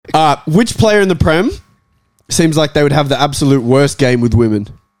Which player in the Prem seems like they would have the absolute worst game with women?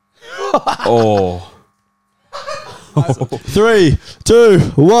 Oh. 3, 2,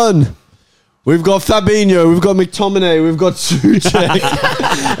 1. We've got Fabinho, we've got McTominay, we've got Souček,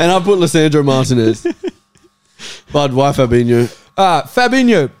 and I put Lisandro Martinez. But why Fabinho?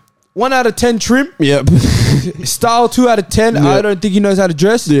 Fabinho, 1 out of 10 trim. Yep. Style 2 out of 10. Yeah. I don't think he knows how to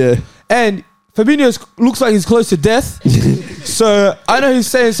dress. Yeah. And Fabinho looks like he's close to death. So I know he's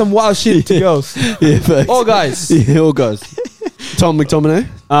saying some wild shit to girls. Yeah, facts. All guys. Yeah, all guys. Tom McTominay?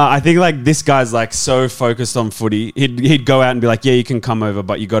 I think like this guy's like so focused on footy. He'd go out and be like, yeah, you can come over,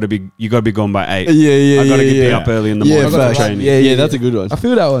 but you got to be gone by 8. Yeah. I got to get you up early in the morning for facts. training. Yeah, that's a good one. I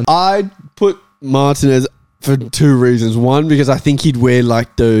feel that one. I'd put Martinez for 2 reasons. One, because I think he'd wear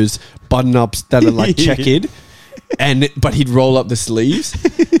like those button-ups that are like checkered, but he'd roll up the sleeves.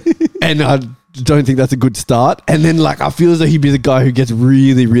 And I don't think that's a good start. And then like I feel as though he'd be the guy who gets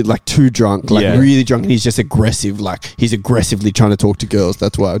really, really like too drunk, really drunk, and he's just aggressive. Like he's aggressively trying to talk to girls.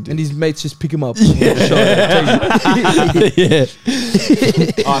 That's why. And his mates just pick him up. Yeah. So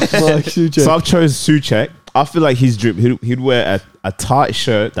I've chose Souček. I feel like his drip, he'd wear a tight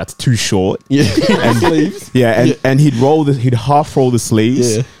shirt that's too short. Yeah. And sleeves. And he'd half roll the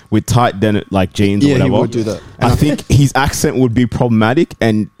sleeves with tight denim like jeans or whatever. Yeah, he would do that. And I think his accent would be problematic,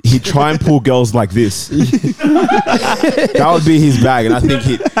 and he'd try and pull girls like this. That would be his bag, and I think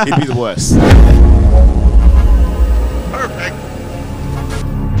he'd be the worst. Perfect.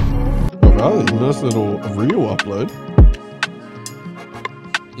 Oh, nice little reel upload.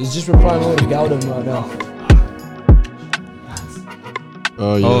 He's just replying all to Galdem right now.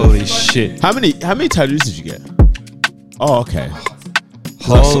 Oh yeah. Holy shit. How many tattoos did you get? Oh, okay.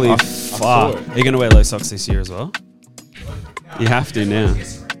 Holy fuck. Are you going to wear low socks this year as well? You have to now.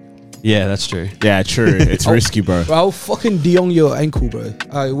 Yeah, that's true. Yeah, true. It's risky, bro. Bro, I'll fucking de-ong your ankle, bro.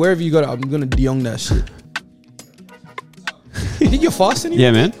 Wherever you got it, I'm gonna de-ong that shit. You think you're faster than you?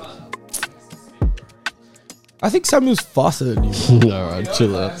 Yeah, man. I think Samuel's faster than you. Alright,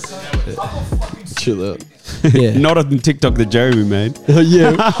 chill out. Chill out. Yeah. Not on TikTok that Jeremy made.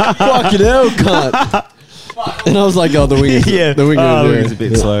 Yeah. Fucking hell, cunt. And I was like, oh, the wing. Yeah. The wing. Oh, the wing's a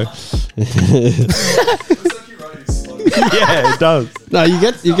bit slow. Yeah, it does. No, you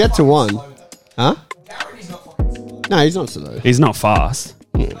get to 1. Huh? No, he's not slow. He's not fast.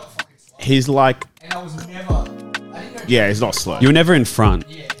 He's like, yeah, he's not slow. You were never in front.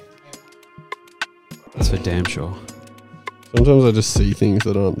 That's for damn sure. Sometimes I just see things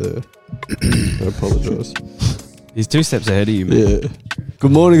that aren't there. I apologise. He's 2 steps ahead of you, man. Yeah.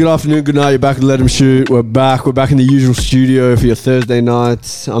 Good morning, good afternoon, good night. You're back at Let 'Em Shoot. We're back. We're back in the usual studio for your Thursday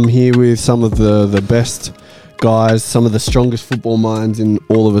nights. I'm here with some of the best guys, some of the strongest football minds in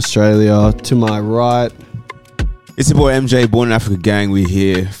all of Australia. To my right, It's your boy MJ, Born in Africa gang. We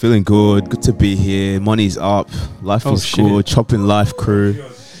here, feeling good. Good to be here. Money's up. Life is shit. good. Chopping life crew.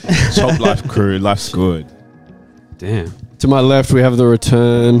 Chop life crew. Life's good. Damn. to my left, we have the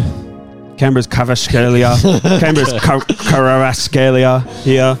return. Canberra's Kvaratskhelia. Canberra's Kvaratskhelia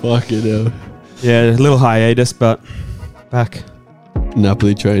here. Fucking hell. Yeah, a little hiatus, but back.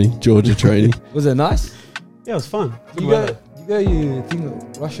 Napoli training, Georgia training. Was it nice? Yeah, it was fun. You go you think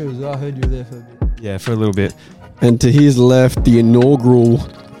of Russia as well. I heard you were there for a bit. Yeah, for a little bit. And to his left, the inaugural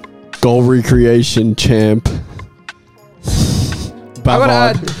goal recreation champ,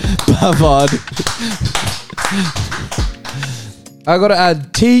 Bavard. I gotta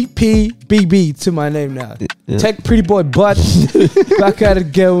add TPBB to my name now. Yeah. Tech Pretty Boy Butt. Back at it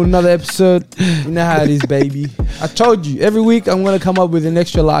again with another episode. You know how it is, baby. I told you, every week I'm gonna come up with an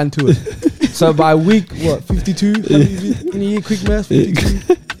extra line to it. So by week, 52? Can you hear quick math?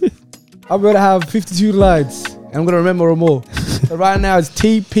 52. I'm gonna have 52 lines. And I'm gonna remember them all. So right now it's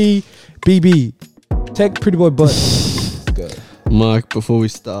TPBB. Tech Pretty Boy Butt. Let's go. Mike, before we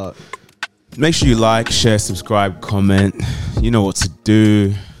start, Make sure you like, share, subscribe, comment. You know what to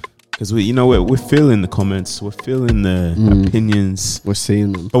do. Because we're feeling the comments. We're feeling the opinions. we're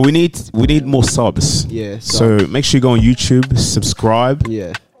seeing them. But we need more subs. Yeah. So make sure you go on YouTube, subscribe.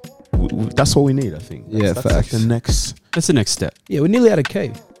 yeah. That's what we need, I think. Yeah, That's facts. like the next. That's the next step. Yeah, we're nearly at a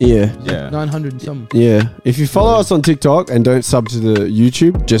K. Yeah. Yeah. 900 and something. Yeah. If you follow us on TikTok and don't sub to the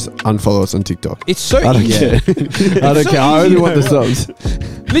YouTube, just unfollow us on TikTok. It's so I don't easy. care. I don't so care. I only easy. want the subs.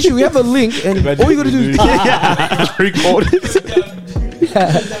 Literally, we have a link, and all you gotta do is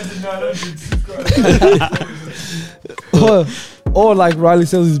or like Riley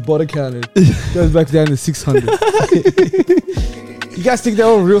sells his bot account and goes back down to 600. You guys think they're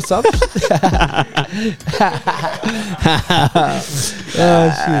all real subs? Oh,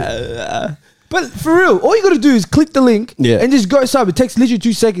 shit. But for real, all you got to do is click the link and just go sub. It takes literally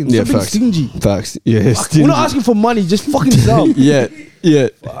 2 seconds. Yeah, Stop being facts. stingy. Facts. Yeah. We're stingy. not asking for money. Just fucking sub. Yeah.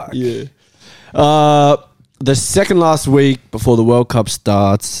 The second last week before the World Cup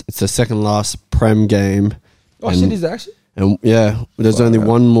starts, it's the second last Prem game. Oh, And- shit, is that actually? And yeah, there's only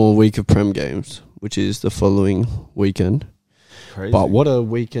one more week of Prem games, which is the following weekend. Crazy. But what a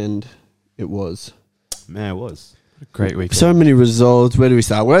weekend it was. Man, it was. Great weekend. So many results. Where do we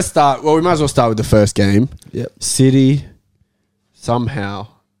start? Well, we might as well start with the first game. Yep. City, somehow,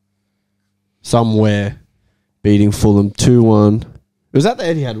 somewhere, beating Fulham 2-1. It was at the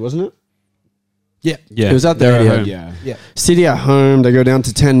Etihad, wasn't it? yeah. It was at the They're at Etihad. home. Yeah. City at home. They go down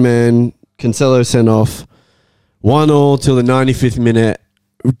to 10 men. Cancelo sent off. 1-1 till the 95th minute.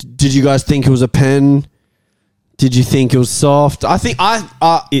 Did you guys think it was a pen? Did you think it was soft? I think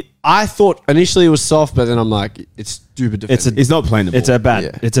I thought initially it was soft, but then I'm like, it's stupid defending. He's not playing the ball.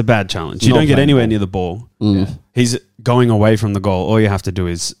 It's a bad challenge. You Not don't get playing anywhere ball. near the ball. Mm. He's going away from the goal. All you have to do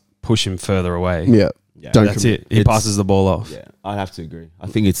is push him further away. Yeah. Yeah, Don't That's commit. it. He It's- passes the ball off. Yeah, I'd have to agree. I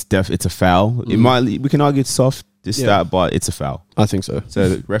think it's a foul. It might. We can argue it's soft, that, but it's a foul. I think so. So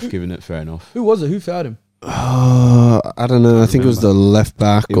the ref giving it fair enough. Who was it? Who fouled him? I don't know. I think it was the left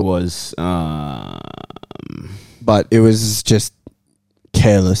back, It was. but it was just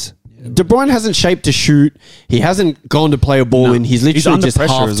careless. De Bruyne hasn't shaped to shoot. He hasn't gone to play a ball No. in. He's He's literally under just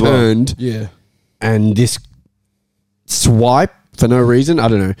pressure half as well. turned. Yeah. And this swipe for no reason, I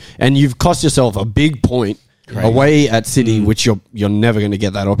don't know. And you've cost yourself a big point away at City, which you're never going to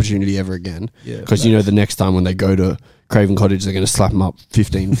get that opportunity ever again. Yeah, Because you know the next time when they go to Craven Cottage, they're going to slap them up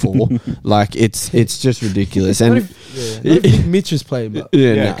 15-4. Like it's just ridiculous. Not And if Mitch is playing, but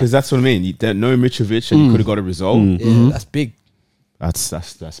yeah, Yeah, nah. because that's what I mean. You don't know Mitrovic, and you could have got a result. yeah, that's big.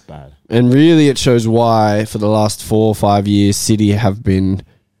 That's bad. And really, it shows why for the last 4 or 5 years, City have been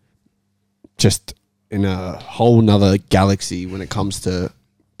just in a whole nother galaxy when it comes to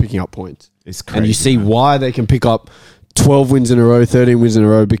picking up points. It's crazy. And you see man. why they can pick up 12 wins in a row, 13 wins in a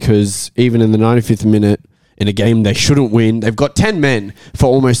row, because even in the 95th minute in a game they shouldn't win, they've got 10 men for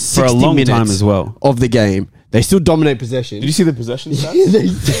almost 60 For a long minutes time as well. of the game. They still dominate possession. Did you see the possession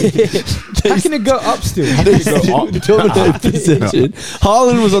stats? How can it go up still? Dominate possession.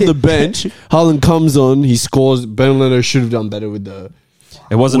 Haaland was on the bench. Haaland comes on. He scores. Bernardo should have done better with the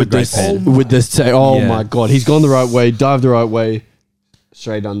It wasn't a with great this pen. with this. Oh Yeah. my god, he's gone the right way. Dived the right way.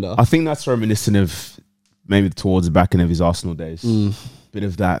 Straight under. I think that's reminiscent of maybe towards the back end of his Arsenal days. Bit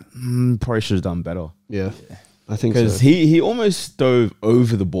of that. Probably should have done better. Yeah, I think Because so. he almost dove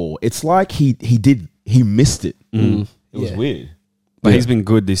over the ball. It's like he missed it. It was Yeah. weird. But Yeah. he's been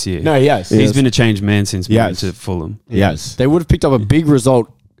good this year. No, he has. He's been a changed man since moving Yes. to Fulham. He has. They would have picked up a big result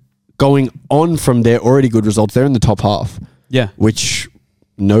going on from their already good results. They're in the top half, Yeah. which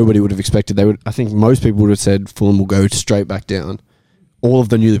nobody would have expected. They would. I think most people would have said Fulham will go straight back down. All of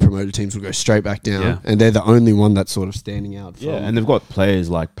the newly promoted teams will go straight back down, Yeah. and they're the only one that's sort of standing out. From Yeah, and they've got players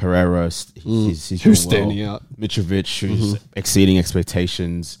like Pereira. He's who's doing standing well. out. Mitrovic, who's exceeding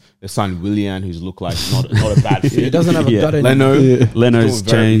expectations. They signed Willian, who's looked like not a bad fit. He doesn't have a Yeah. gut in Leno, Leno's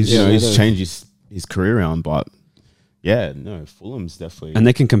doing very- changed. You know, Yeah, he's Leno. changed his career around, but yeah, no, Fulham's definitely. And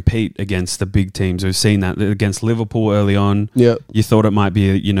they can compete against the big teams. We've seen that against Liverpool early on. Yeah, You thought it might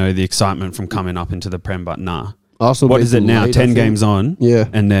be, the excitement from coming up into the Prem, but nah. Arsenal. What beat is it them now? late, I 10 think. games on, Yeah,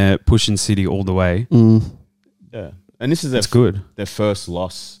 and they're pushing City all the way. yeah, and this is That's good. their first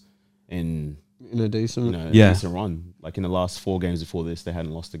loss in in a decent. a Yeah. decent run. Like in the last 4 games before this, they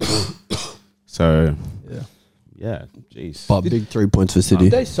hadn't lost a game. So yeah, jeez. But big 3 points for City.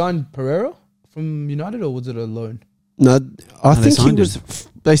 Did they sign Pereira from United or was it a loan? No, I they think he signed was.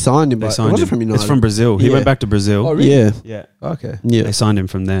 They signed him. They But signed it wasn't him. from United. It's from Brazil. He Yeah. went back to Brazil. Oh, really? Yeah, Yeah. Okay. yeah, They signed him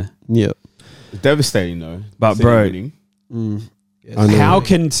from there. yeah. Devastating though. But, City bro, winning. I know. How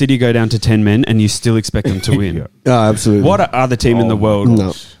can City go down to 10 men and you still expect them to win? Oh, absolutely. What other team in the Oh my world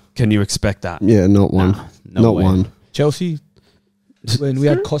No. can you expect that? Yeah, not one. no not way. one. Chelsea, when we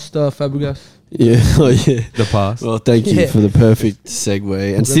had Costa, Fabregas. Yeah, oh yeah. The past. Well, thank you Yeah. for the perfect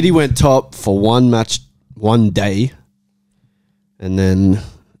segue. And City went top for one match, one day, and then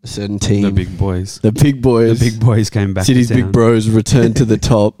a certain team, The big boys. the big boys, The big boys came back. City's to town. big bros returned to the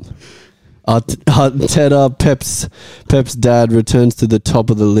top. Arteta, Pep's dad, returns to the top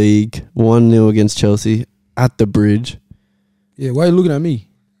of the league. 1-0 against Chelsea at the Bridge. Yeah, why are you looking at me?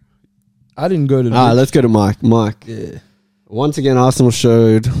 I didn't go to the Let's go to Mike. Mike. Yeah. Once again, Arsenal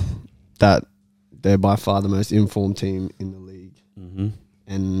showed that they're by far the most informed team in the league. Mm-hmm.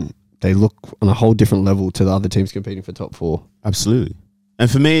 And they look on a whole different level to the other teams competing for top 4. Absolutely. And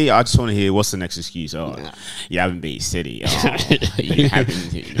for me, I just want to hear what's the next excuse. Oh, you haven't beat City. Oh, you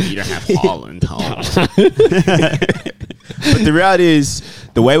don't have Haaland. But the reality is,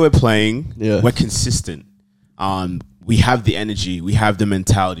 the way we're playing, we're consistent. We have the energy, we have the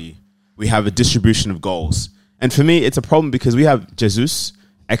mentality, we have a distribution of goals. And for me, it's a problem because we have Jesus,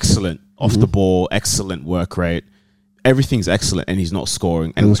 excellent off the ball, excellent work rate. Everything's excellent, and he's not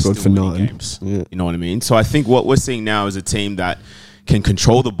scoring. And we're scored still for winning 9 games. Yeah. You know what I mean? So I think what we're seeing now is a team that can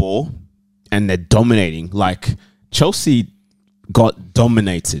control the ball, and they're dominating. Like Chelsea got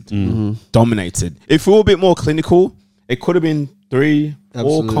dominated. Dominated. If we were a bit more clinical, it could have been 3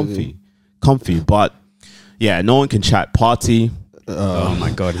 or comfy. But yeah, no one can chat. Partey. Oh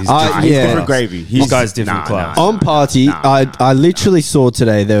my God, he's different gravy. This guy's different class. On Partey, I literally saw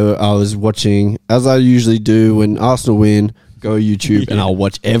today, I was watching, as I usually do when Arsenal win, go YouTube and I'll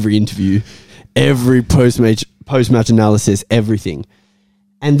watch every interview, every post-match analysis, everything.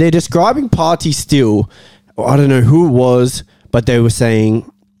 And they're describing Partey still, I don't know who it was, but they were saying,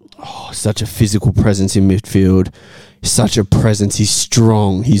 such a physical presence in midfield, such a presence, he's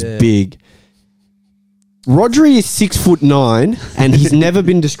strong, he's big. Rodri is 6'9", and he's never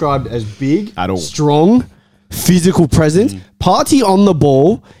been described as big, at all, strong, physical presence. Partey on the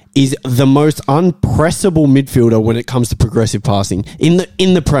ball is the most unpressable midfielder when it comes to progressive passing in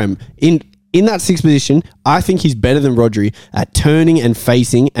the Prem. In that sixth position, I think he's better than Rodri at turning and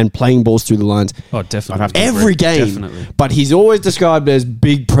facing and playing balls through the lines. Oh, definitely. Every game. Definitely. But he's always described as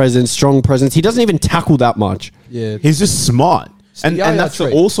big presence, strong presence. He doesn't even tackle that much. Yeah. He's just smart. And that's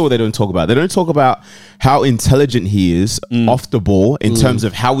also what they don't talk about. They don't talk about how intelligent he is off the ball in terms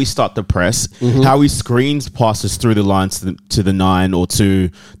of how we start the press, how he screens passes through the lines to the 9 or to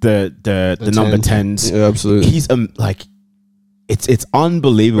the number 10s. Yeah, absolutely. He's it's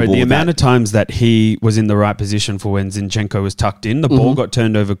unbelievable. Right, the amount of times that he was in the right position for when Zinchenko was tucked in, the ball got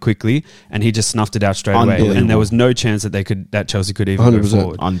turned over quickly, and he just snuffed it out straight away. And there was no chance that Chelsea could even 100%. go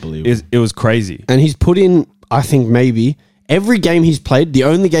forward. Unbelievable. It was crazy. And he's put in, I think maybe every game he's played, the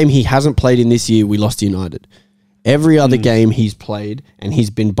only game he hasn't played in this year, we lost to United. Every other game he's played, and he's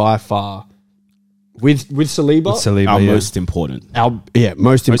been by far with Saliba, our most important.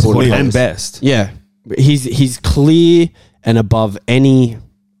 Most important and best. Yeah, he's clear and above any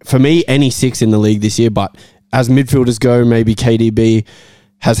 6 in the league this year. But as midfielders go, maybe KDB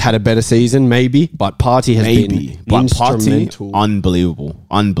has had a better season, maybe. But Partey has been instrumental. Partey,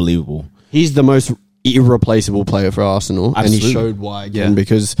 unbelievable. He's the most irreplaceable player for Arsenal. Absolutely. And he showed why again,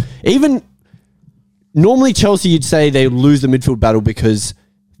 because even normally Chelsea, you'd say they lose the midfield battle because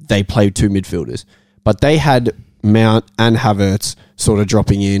they played 2 midfielders, but they had Mount and Havertz sort of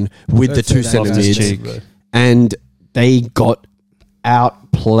dropping in with the 2 centre mids, and they got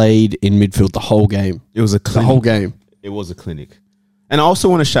outplayed in midfield the whole game. It was a clinic. The whole game. It was a clinic. And I also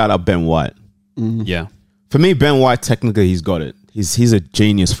want to shout out Ben White. Yeah. For me, Ben White, technically, he's got it. He's a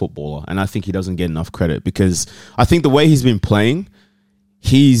genius footballer, and I think he doesn't get enough credit because I think the way he's been playing,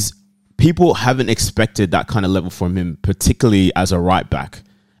 people haven't expected that kind of level from him, particularly as a right back.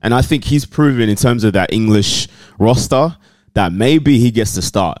 And I think he's proven in terms of that English roster that maybe he gets to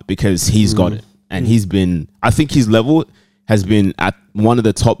start because he's got it. And I think his level has been at one of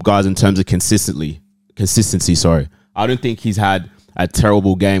the top guys in terms of consistency. I don't think he's had a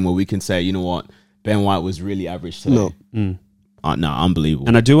terrible game where we can say, you know what, Ben White was really average today. No, unbelievable.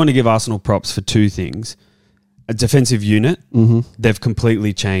 And I do want to give Arsenal props for 2 things. A defensive unit, they've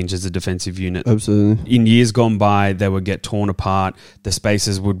completely changed as a defensive unit. Absolutely. In years gone by, they would get torn apart. The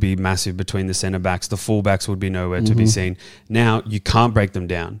spaces would be massive between the centre-backs. The full-backs would be nowhere to be seen. Now, you can't break them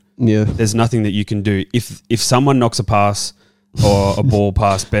down. Yeah. There's nothing that you can do. If someone knocks a pass or a ball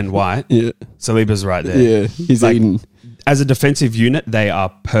past Ben White, Saliba's right there. Yeah, he's eating. As a defensive unit, they are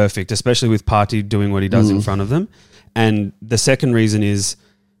perfect, especially with Partey doing what he does in front of them. And the second reason is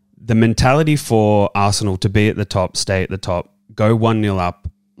the mentality for Arsenal to be at the top, stay at the top, go 1-0 up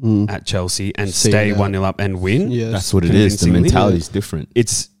at Chelsea and stay 1-0 up and win. Yes. That's what it is. The mentality is different.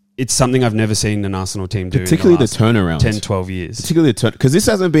 It's something I've never seen an Arsenal team do. Particularly in the turnaround. 10, 12 years. Particularly because this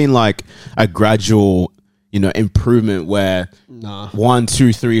hasn't been like a gradual, improvement where 1,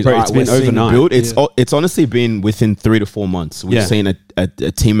 2, 3. Bro, it's been overnight. Build. It's honestly been within 3 to 4 months. We've seen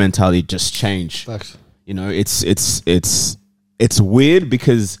a team mentality just change. Facts. It's weird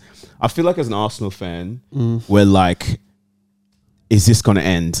because I feel like as an Arsenal fan, we're like, is this going to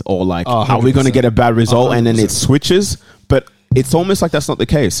end? Or like, are we going to get a bad result? 100%. And then it switches. But it's almost like that's not the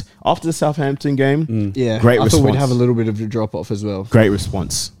case. After the Southampton game, great response. I thought we'd have a little bit of a drop-off as well. Great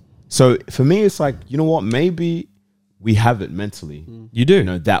response. So for me, it's like, you know what? Maybe we have it mentally. You do. You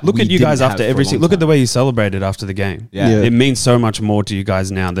know, that look we at you guys didn't after have every for a single. long Look at the time. way you celebrated after the game. Yeah. Yeah. It means so much more to you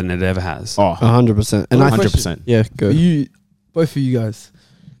guys now than it ever has. Oh, 100%. And I 100%. yeah, go. You, both of you guys,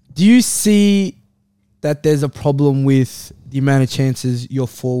 do you see that there's a problem with the amount of chances your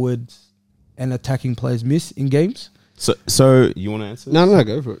forwards and attacking players miss in games? So you want to answer? No,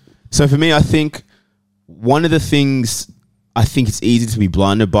 go for it. So for me, I think one of the things I think it's easy to be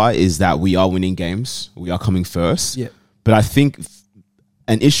blinded by is that we are winning games. We are coming first. Yeah. But I think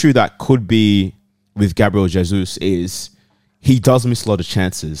an issue that could be with Gabriel Jesus is he does miss a lot of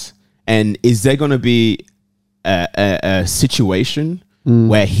chances. And is there going to be a situation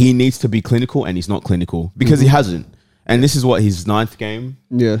where he needs to be clinical and he's not clinical? Because he hasn't. And this is what, his 9th game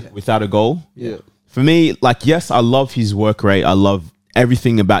Yeah. without a goal? Yeah. For me, like, yes, I love his work rate. I love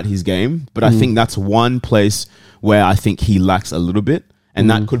everything about his game. But I think that's one place where I think he lacks a little bit. And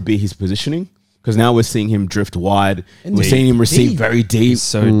that could be his positioning. Because now we're seeing him drift wide. And We're seeing him receive deep. very deep. He's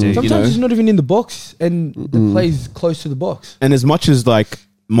so deep. Sometimes You know? he's not even in the box and the play's close to the box. And as much as like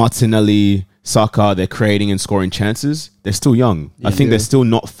Martinelli, Saka, they're creating and scoring chances, they're still young. I think they're still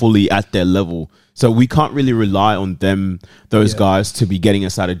not fully at their level. So we can't really rely on those guys to be getting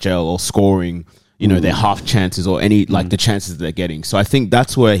us out of jail or scoring, you know, their half chances or any like the chances that they're getting. So I think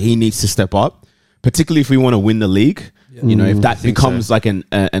that's where he needs to step up, particularly if we want to win the league. You know, if that becomes like an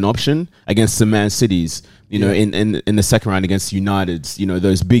option against the Man Cities, you know, in the second round against Uniteds, you know,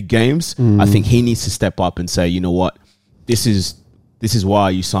 those big games, I think he needs to step up and say, you know what, this is why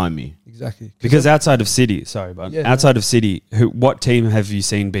you signed me. Exactly. Because outside of City, sorry, but Yeah, outside of City, what team have you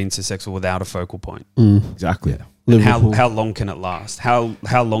seen been successful without a focal point? Exactly. And Liverpool. how long can it last? How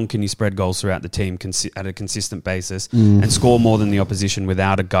long can you spread goals throughout the team at a consistent basis and score more than the opposition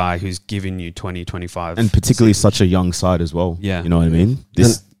without a guy who's giving you 20, 25? And particularly such a young side as well. Yeah. You know what I mean?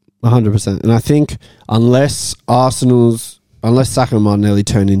 This 100%. And I think unless Saka and Martinelli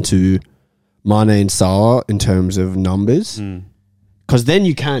turn into Mane and Salah in terms of numbers, because then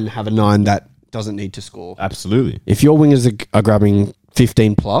you can have a 9 that doesn't need to score. absolutely. If your wingers are grabbing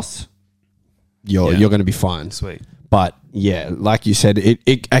 15 plus, you're going to be fine. Sweet. But yeah, like you said,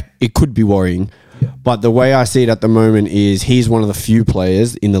 it could be worrying. But the way I see it at the moment is he's one of the few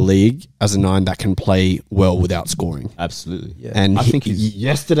players in the league as a 9 that can play well without scoring. Absolutely. Yeah. And I think he's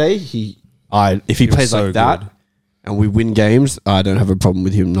yesterday if he was plays so like that good. and we win games, I don't have a problem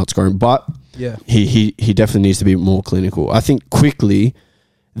with him not scoring. But Yeah. he definitely needs to be more clinical. I think quickly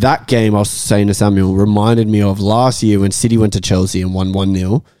that game I was saying to Samuel reminded me of last year when City went to Chelsea and won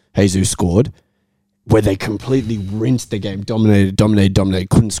 1-0. Jesus scored. Where they completely rinsed the game, dominated,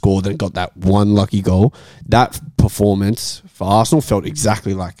 couldn't score, then got that one lucky goal. That performance for Arsenal felt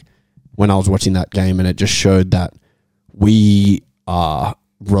exactly like when I was watching that game, and it just showed that we are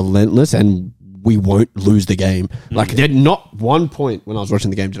relentless and we won't lose the game. Like, they're not 1 point when I was watching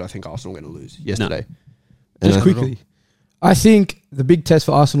the game did I think Arsenal were going to lose yesterday. And Just I- quickly, I think the big test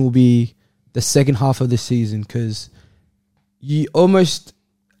for Arsenal will be the second half of the season because you almost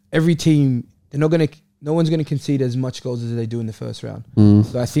every team no one's going to concede as much goals as they do in the first round.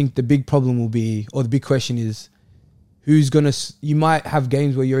 So I think the big problem will be, or the big question is, who's going to? You might have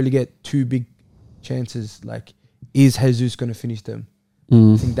games where you only get 2 big chances. Like, is Jesus going to finish them?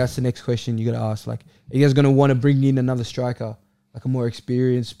 I think that's the next question you got to ask. Like, are you guys going to want to bring in another striker, like a more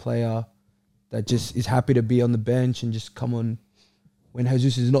experienced player that just is happy to be on the bench and just come on when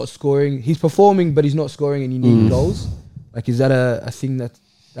Jesus is not scoring? He's performing, but he's not scoring, and you need goals. Like, is that a thing that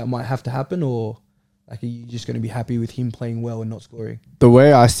might have to happen, or like are you just going to be happy with him playing well and not scoring? The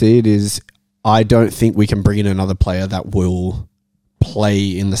way I see it is I don't think we can bring in another player that will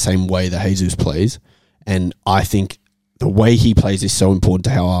play in the same way that Jesus plays. And I think the way he plays is so important to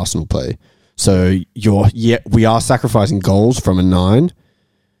how Arsenal play. So we are sacrificing goals from a 9,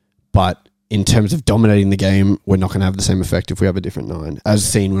 but in terms of dominating the game, we're not going to have the same effect if we have a different 9, as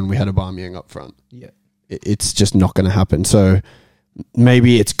seen when we had Aubameyang up front. Yeah. It's just not going to happen. So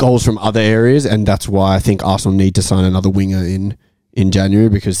maybe it's goals from other areas, and that's why I think Arsenal need to sign another winger in January,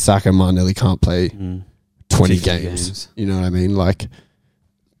 because Saka and Martinelli can't play 20 50 games. You know what I mean? Like,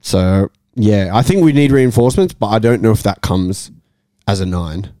 so yeah, I think we need reinforcements, but I don't know if that comes as a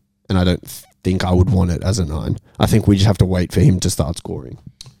 9, and I don't think I would want it as a 9. I think we just have to wait for him to start scoring.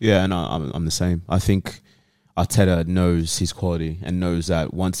 Yeah, and I'm the same. I think Arteta knows his quality and knows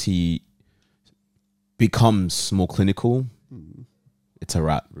that once he becomes more clinical, it's a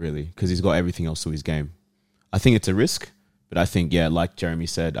wrap, really, because he's got everything else to his game. I think it's a risk, but I think, yeah, like Jeremy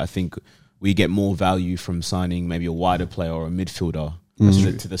said, I think we get more value from signing maybe a wider player or a midfielder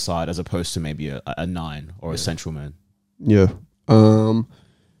to the side as opposed to maybe a 9 or a central man. Yeah.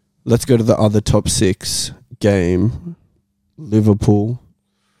 Let's go to the other top 6. game, Liverpool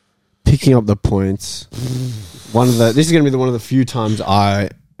picking up the points. This is going to be one of the few times I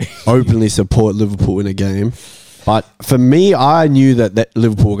openly support Liverpool in a game. But for me, I knew that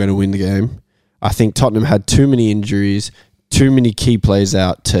Liverpool were going to win the game. I think Tottenham had too many injuries, too many key players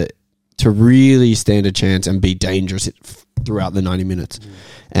out to really stand a chance and be dangerous throughout the 90 minutes.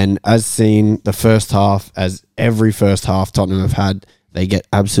 And as seen the first half, as every first half Tottenham have had, they get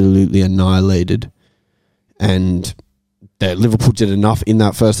absolutely annihilated. And Liverpool did enough in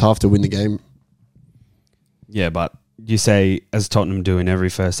that first half to win the game. Yeah, but you say, as Tottenham do in every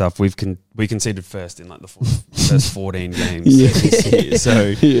first half, we conceded first in like the first 14 games this year.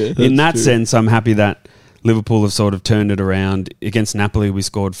 So in that sense, I'm happy that Liverpool have sort of turned it around. Against Napoli, we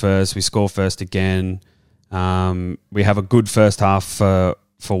scored first. We score first again. We have a good first half for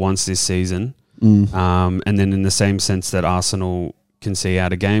once this season. And then in the same sense that Arsenal can see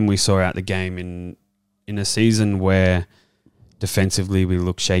out a game, we saw out the game in a season where defensively we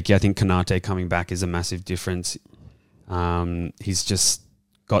look shaky. I think Konate coming back is a massive difference. He's just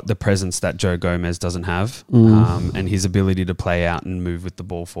got the presence that Joe Gomez doesn't have. And his ability to play out and move with the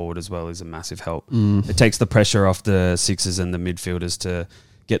ball forward as well is a massive help. It takes the pressure off the sixers and the midfielders to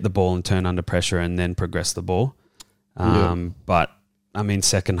get the ball and turn under pressure and then progress the ball. But, I mean,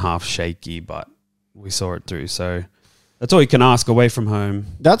 second half shaky, but we saw it through. So that's all you can ask away from home.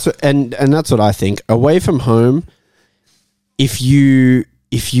 That's what I think. Away from home, if you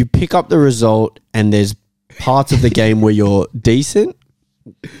pick up the result and there's parts of the game where you're decent,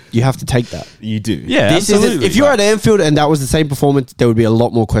 you have to take that. You do. Yeah, absolutely. If you're at Anfield and that was the same performance, there would be a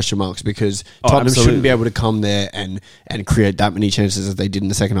lot more question marks because Tottenham shouldn't be able to come there and create that many chances as they did in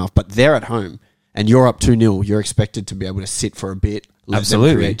the second half. But they're at home and you're up 2-0. You're expected to be able to sit for a bit, let them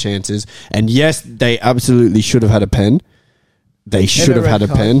create chances. And yes, they absolutely should have had a pen. They should have had a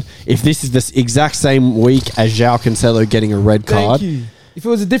pen. If this is the exact same week as João Cancelo getting a red card. Thank you. If it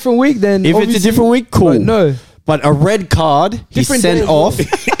was a different week, then if it's a different week, cool. But no. But a red card, he's sent off.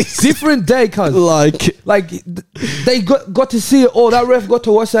 Different day, cuz. Like they got to see it all. That ref got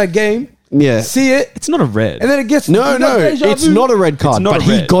to watch that game. Yeah. See it. It's not a red. And then it gets... No, it's not a red card. But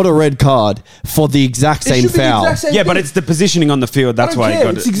he got a red card for the exact same foul. But it's the positioning on the field. That's why he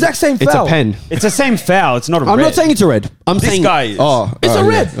got it. It's the exact same foul. It's a pen. It's the same foul. It's not a red. I'm not saying it's a red. I'm saying... This guy is. Oh, it's a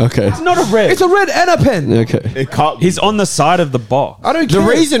red. Yeah. Okay. It's not a red. It's a red and a pen. Okay. He's on the side of the box. I don't care.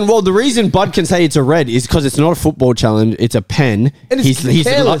 The reason Bud can say it's a red is because it's not a football challenge. It's a pen. And it's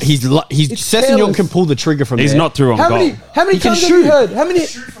careless. Sessegnon can pull the trigger from there. He's not through on goal. How many times have you heard? How many...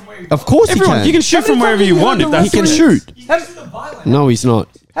 Of course he can. You can shoot from wherever you want. He can shoot. No, he's not.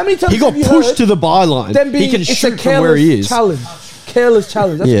 How many times he got pushed to the byline. He can shoot from where he is. Careless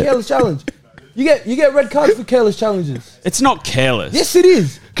challenge. That's a careless challenge. You get red cards for careless challenges. It's not careless. Yes, it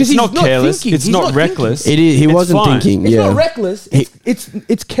is. Because he's not careless. It's not reckless. It is. He wasn't thinking. It's not reckless.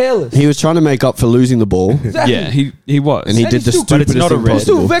 It's careless. He was trying to make up for losing the ball. Exactly. Yeah, he was. And he did the stupidest it's not a thing red. He's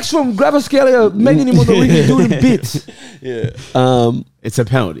still vexed from Gravascalia making him on the ring and doing bits. Yeah. It's a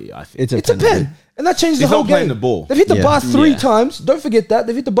penalty, I think. It's a pen. And that changed the whole game. The ball. They've hit the bar 3 times. Don't forget that.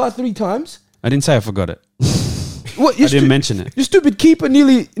 They've hit the bar 3 times. I didn't say I forgot it. What? I didn't mention it. Your stupid keeper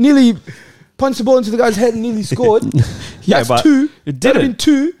nearly punched the ball into the guy's head and nearly scored. Yeah, That's 2. It didn't.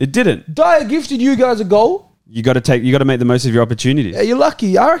 2. It didn't. Dyer gifted you guys a goal. You got to make the most of your opportunities. Yeah, you're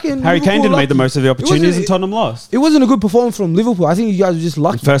lucky. I reckon Harry Kane didn't make the most of the opportunities and Tottenham lost. It wasn't a good performance from Liverpool. I think you guys were just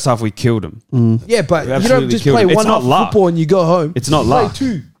lucky. First half we killed him. Yeah, but you don't absolutely just killed play him. one It's not half luck. football and you go home. It's not You luck. play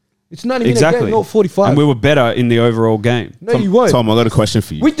 2. It's 90 minute game, not 45. And we were better in the overall game. No, you won't. Tom, I got a question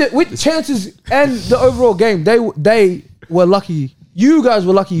for you. With chances and the overall game, they were lucky. You guys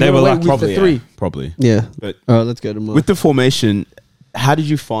were lucky. You got away with the 3. Probably. Yeah. But all right, let's go to Mark. with the formation, how did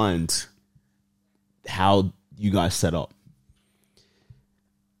you find how you guys set up?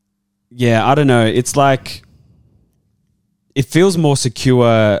 Yeah, I don't know. It's like it feels more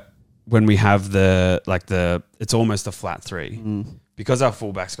secure when we have it's almost a flat 3. Because our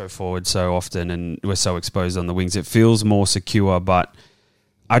fullbacks go forward so often and we're so exposed on the wings. It feels more secure, but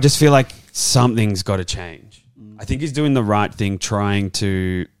I just feel like something's got to change. I think he's doing the right thing, trying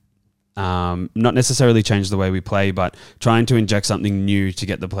to not necessarily change the way we play, but trying to inject something new to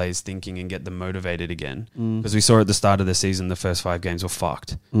get the players thinking and get them motivated again. Because we saw at the start of the season, the first 5 games were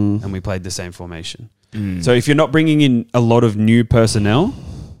fucked and we played the same formation. So if you're not bringing in a lot of new personnel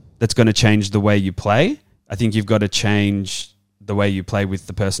that's going to change the way you play, I think you've got to change the way you play with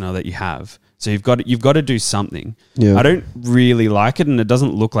the personnel that you have. So you've got to do something. Yeah. I don't really like it, and it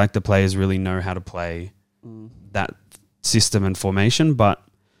doesn't look like the players really know how to play that system and formation, but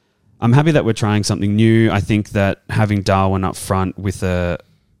I'm happy that we're trying something new. I think that having Darwin up front with a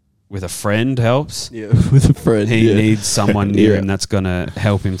with a friend helps. Yeah, with a friend. He needs someone near Yeah. him that's going to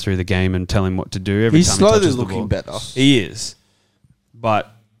help him through the game and tell him what to do every He's time slowly he touches the looking ball. better. He is. But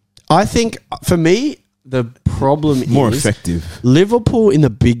I think for me, the problem More is effective. Liverpool in the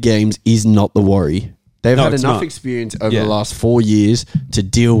big games is not the worry. They've No, had it's enough not. experience over Yeah. the last 4 years to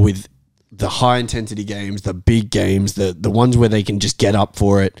deal with the high intensity games, the big games, the ones where they can just get up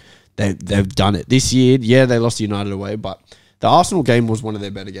for it. They've done it this year. Yeah, they lost United away, but the Arsenal game was one of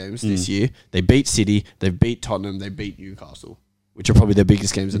their better games this year. They beat City, they beat Tottenham, they beat Newcastle, which are probably their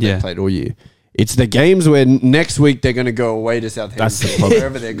biggest games that Yeah. they've played all year. It's the games where next week they're going to go away to Southampton, That's the problem.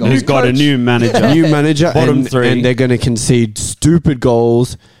 wherever they're going. he's got a new manager. New manager, Bottom and, three. and they're going to concede stupid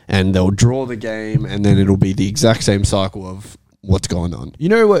goals, and they'll draw the game, and then it'll be the exact same cycle of what's going on. You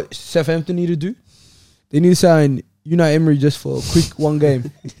know what Southampton need to do? They need to sign Unai Emery just for a quick one game.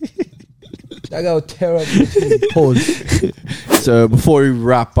 That guy will tear up the team. Pause. So before we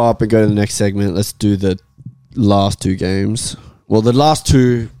wrap up and go to the next segment, let's do the last two games. Well, the last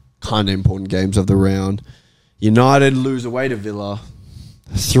two kind of important games of the round. United lose away to Villa,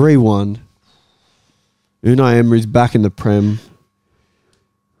 3-1. Unai Emery's back in the Prem.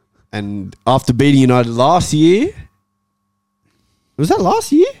 And after beating United last year, was that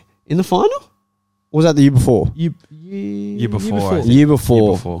last year in the final? Or was that the year before? Year before. I think. Year before.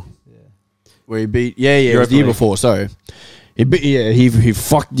 Year before. Where he beat, it was the year League. before. Sorry, he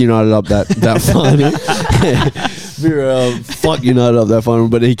fucked United up that final. Fucked United up that final,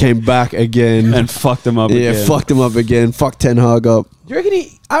 but he came back again. And fucked them up Yeah, again. fucked him up again. Fucked Ten Hag up. Do you reckon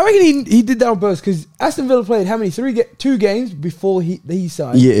I reckon he did that on purpose because Aston Villa played how many? 2 games before he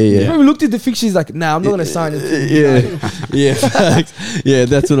signed. Yeah. He probably looked at the fixtures like, nah, I'm not going to sign it. Yeah, facts. Yeah,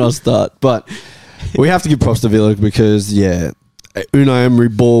 that's when I'll start. But we have to give props to Villa because Unai Emery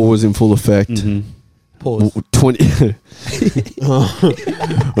ball was in full effect. Mhm. Pause. 20.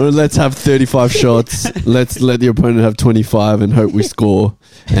 Well, let's have 35 shots. Let's let the opponent have 25 and hope we score.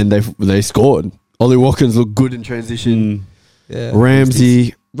 And they scored. Ollie Watkins looked good in transition. Yeah.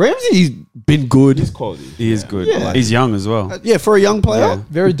 Ramsey's been good. His quality. He is good. Yeah. He's young as well. Yeah, for a young player, Yeah.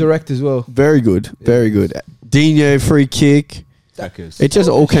 Very direct as well. very good. Very good. Dino free kick. It just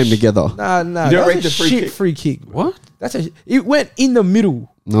all came together. Nah. You don't That rate was a the free shit kick? free kick. What? It went in the middle.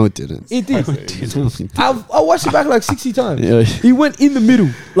 No, it didn't. It did. I watched it back like 60 times. Yeah. He went in the middle.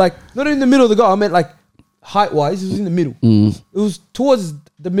 Like, not in the middle of the goal. I meant like height-wise, it was in the middle. It was towards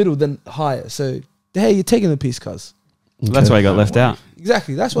the middle than higher. So, hey, you're taking the piss, cuz. That's why he got left out.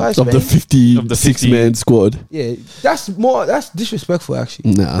 Exactly. That's why I Of the spent. 56-man squad. Yeah, that's disrespectful,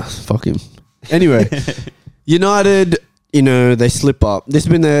 actually. Nah, fuck him. Anyway, United, they slip up. This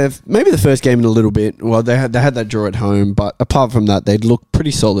has been maybe the first game in a little bit. Well, they had that draw at home, but apart from that, they'd looked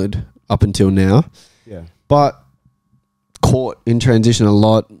pretty solid up until now. Yeah. But caught in transition a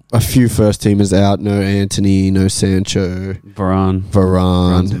lot. A few first teamers out. No Anthony, no Sancho, Varane.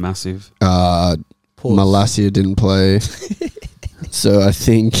 Varane. Varane's massive. Pause. Malacia didn't play. So I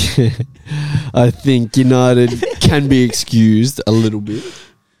think United can be excused a little bit.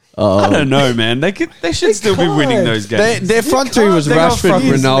 I don't know, man. They should still be winning can't. those games. Their front three was They got Rashford, fucking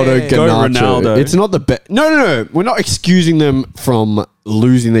Ronaldo, man. Go Garnacho. Ronaldo. It's not the best. No. We're not excusing them from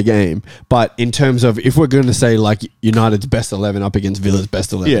losing the game. But in terms of if we're going to say like United's best 11 up against Villa's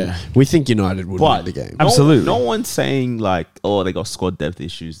best 11, Yeah. we think United would win the game. Absolutely. No one's saying like, oh, they got squad depth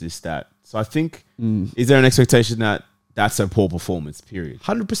issues, this, that. So I think, is there an expectation that that's a poor performance, period?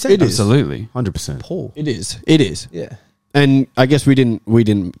 100%. It is. Absolutely. 100%. Paul. It is. Yeah. And I guess we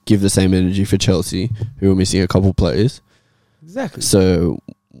didn't give the same energy for Chelsea, who were missing a couple players. Exactly. So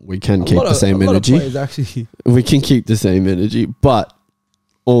we can keep the same a lot of energy. players actually. We can keep the same energy, but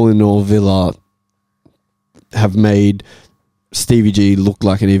all in all, Villa have made Stevie G look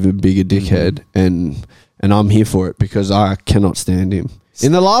like an even bigger dickhead, and I'm here for it because I cannot stand him.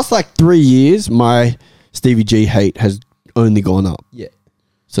 In the last 3 years, my Stevie G hate has only gone up. Yeah.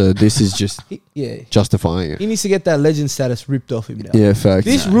 So this is just Yeah. justifying it. He needs to get that legend status ripped off him now. Yeah, facts.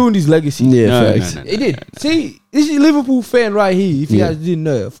 This ruined his legacy. Yeah, No, facts. no. It did. See, this is a Liverpool fan right here. If you Yeah. guys didn't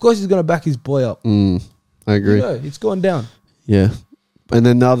know, of course he's gonna back his boy up. I agree. It's going down. Yeah. And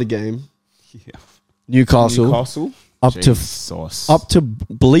then the other game, Yeah. Newcastle, up to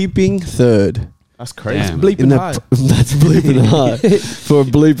bleeping third. That's crazy. Damn. Bleeping In the high. that's bleeping high for a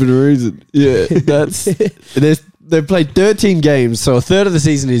bleeping reason. Yeah, they've played 13 games, so a third of the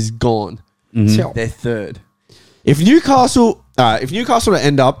season is gone. Mhm. They're third. If Newcastle to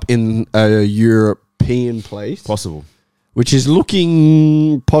end up in a European place, Possible. which is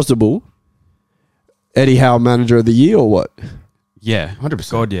looking possible, Eddie Howe manager of the year or what? Yeah.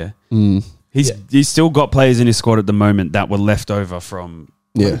 100%. God, yeah. He's still got players in his squad at the moment that were left over from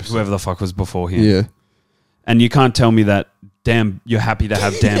Yeah. whoever the fuck was before him. Yeah. And you can't tell me that, damn, you're happy to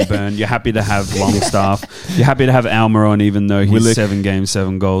have Dan Burn, you're happy to have Longstaff, you're happy to have Almiron, even though he's Willock. 7 games,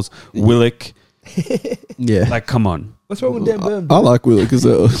 7 goals. Willock, Yeah. like, come on. What's wrong with Dan Burn? I like Willock as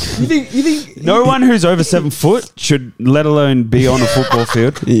well. You think? No one who's over 7 foot should, let alone be on a football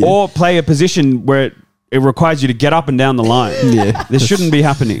field Yeah. or play a position where it requires you to get up and down the line. Yeah. This shouldn't be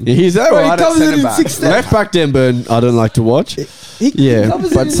happening. He's all Bro, he right at covers it centre in back. 6 steps. Left back Dan Burn, I don't like to watch. He Yeah,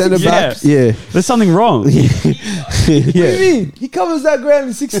 covers it but in centre 6 back, steps. yeah. There's something wrong. What do Yeah. you mean? He covers that ground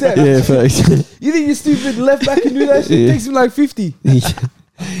in 6 steps. Yeah, facts. You think your stupid left back can do that shit? It Yeah. takes him like 50.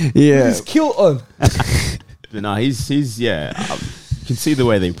 Yeah. He's kilt on. But no, he's yeah. You can see the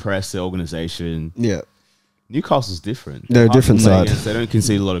way they press the organization. Yeah. Newcastle's different. They're a hard to different play side. against. They don't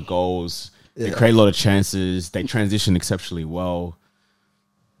concede a lot of goals. They create a lot of chances. They transition exceptionally well.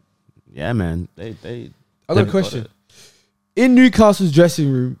 Yeah, man. They I got a question. In Newcastle's dressing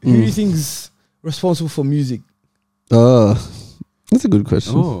room, who do you think's responsible for music? Oh, that's a good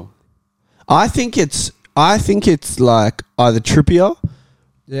question. Oh. I think it's like either Trippier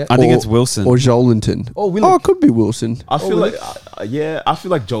Yeah. I think Or- it's Wilson. or Joelinton. Oh, Willock. Oh, it could be Wilson. I feel really? like I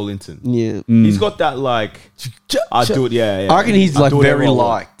feel like Joe Linton. Yeah. Mm. He's got that like I do it. Yeah, yeah. I reckon he's, I like, do whatever very I want.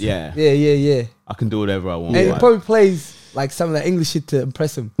 liked. Yeah, Yeah. I can do whatever I want. And he like. probably plays like some of that English shit to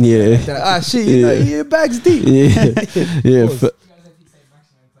impress him. Yeah. They're like, shit, you know, your bag's deep. Yeah. Yeah. Pause.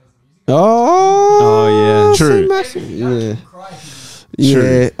 Oh, Oh, yeah. True. Yeah.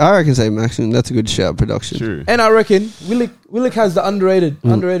 Yeah. I reckon say Maxim. That's a good shout production. True. And I reckon Willock has the underrated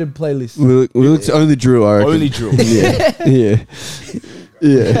playlist. Willock's only Drew, I reckon. Only Drew. Yeah. Yeah.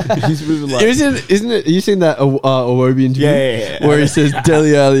 Yeah. He's really like Isn't it? You seen that Awobi interview? yeah. Where he says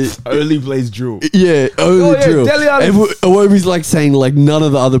Dele Alli. only plays Drew. Yeah, only Oh, yeah, Drew. Dele Alli. And Awobi's like saying like none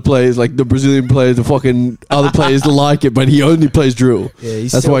of the other players, like the Brazilian players, the fucking other players like it, but he only plays Drew. Yeah,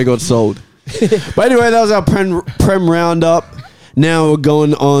 he's That's why he got sold. But anyway, that was our Prem roundup. Now we're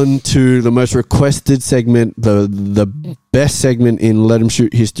going on to the most requested segment, the best segment in Let 'Em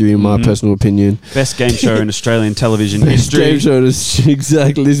Shoot history, in my personal opinion. Best game show in Australian television history. Game show is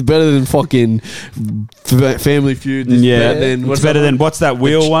exactly. It's better than fucking Family Feud. It's Yeah, better than, it's better than what's that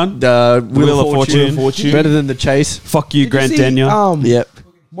wheel one? Wheel of Fortune. Fortune. Better than The Chase. Fuck you, Did Grant you see, Denyer. Yep.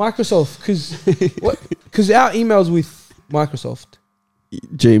 Microsoft, because our emails with Microsoft,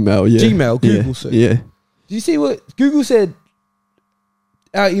 Gmail. Yeah. Gmail, Google Yeah. search. Yeah. Did you see what Google said?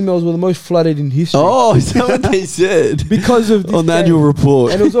 Our emails were the most flooded in history. Oh, is that what they said? Because of this On the game. annual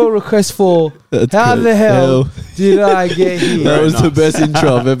report. And it was all requests for That's how great. the hell did I get here? That was the best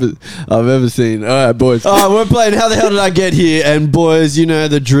intro I've ever seen. All right, boys. We're playing How the Hell Did I Get Here? And boys, you know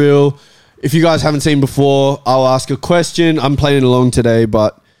the drill. If you guys haven't seen before, I'll ask a question. I'm playing along today,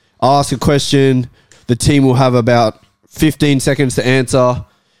 but I'll ask a question. The team will have about 15 seconds to answer,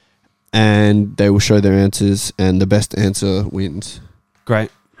 and they will show their answers, and the best answer wins.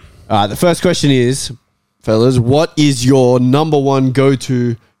 Great. The first question is, fellas, what is your number one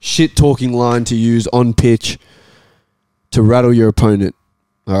go-to shit-talking line to use on pitch to rattle your opponent?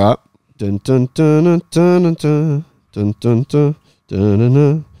 All right. Dun, dun, dun, dun, dun, dun, dun, dun, dun, dun, dun,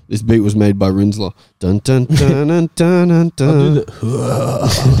 dun. This beat was made by Rinsler. Dun, dun, dun, dun, dun, dun, dun.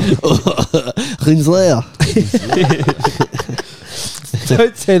 Rinsler.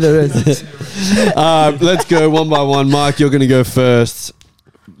 Don't say the rest. Let's go one by one. Mike, you're going to go first.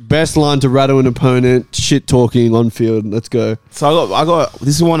 Best line to rattle an opponent, shit talking on field. Let's go. So I got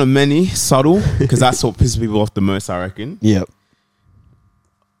this is one of many, subtle, because that's what pisses people off the most, I reckon. Yep.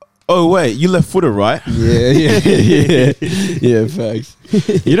 Oh wait, you left footer, right? Yeah, facts.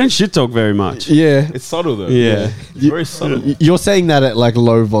 You don't shit talk very much. Yeah. It's subtle though. Yeah. It's very subtle. You're saying that at like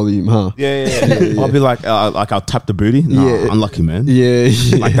low volume, huh? Yeah. I'll be like I'll tap the booty. Nah, Yeah. unlucky man. Yeah.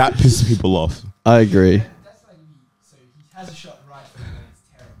 Like that pisses people off. I agree. So he has a shot right foot and it's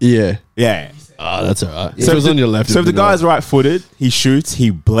terrible. Yeah. Yeah. Oh, that's all right. So If it was on your left. So if it'd the be guy's right-footed, he shoots, he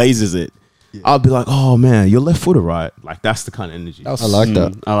blazes it. I'll be like, oh man, you're left-footed, right? Like that's the kind of energy. I like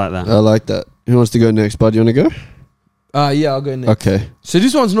that. I like that. I like that. Who wants to go next, bud? You want to go? Yeah, I'll go next. Okay. So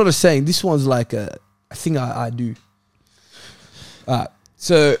this one's not a saying. This one's like a thing I do.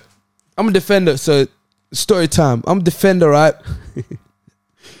 So I'm a defender. So story time. I'm a defender, right?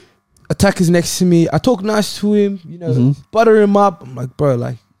 Attacker's next to me. I talk nice to him. You know, butter him up. I'm like, bro,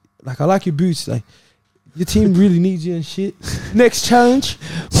 like I like your boots. Like your team really needs you and shit. Next challenge,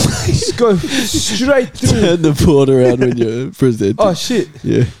 just go straight through. Turn the board around when you're presenting. Oh shit.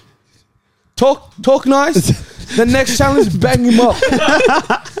 Yeah. Talk nice. The next challenge, bang him up.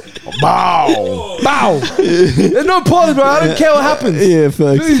 Bow. Bow. There's no pause, bro. I don't care what happens. Yeah,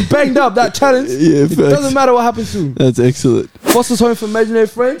 facts. He's banged up that challenge. Yeah, It facts. doesn't matter what happens to him. That's excellent. Foster's home for imaginary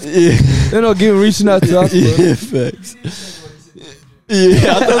friends. Yeah. They're not reaching out to us, bro. Yeah, facts.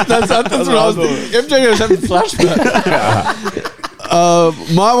 Yeah, that's what I was thinking. MJ was having flashback.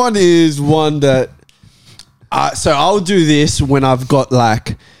 My one is one that. So I'll do this when I've got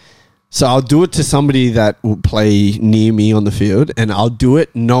like. So I'll do it to somebody that will play near me on the field, and I'll do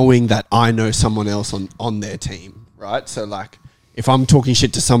it knowing that I know someone else on their team, right? So like, if I'm talking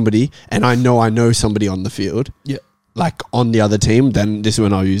shit to somebody and I know somebody on the field, Yeah. like on the other team, then this is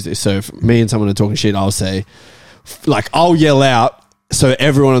when I'll use this. So if me and someone are talking shit, I'll say, like, I'll yell out so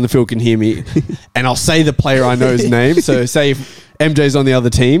everyone on the field can hear me, and I'll say the player I know's name. So say if MJ's on the other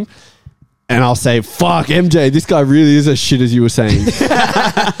team, and I'll say, fuck, MJ, this guy really is as shit as you were saying.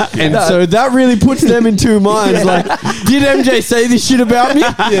 And so that really puts them in two minds. Like, did MJ say this shit about me?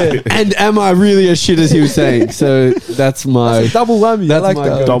 Yeah. And am I really as shit as he was saying? So that's my... Double whammy. I That's like my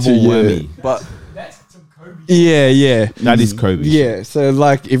that. go-to, Double yeah. whammy. But That's some Kobe. yeah. That is Kobe. Yeah, so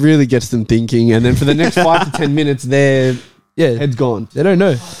like it really gets them thinking, and then for the next 5 to 10 minutes, their Yeah. head's gone. They don't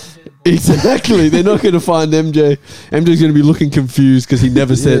know. Exactly, they're not going to find MJ. MJ's going to be looking confused because he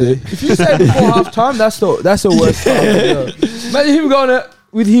never said it. If you say before half time, that's the worst time. Yeah. Imagine him going out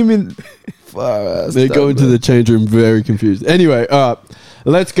with him in. They go into the change room very confused. Anyway,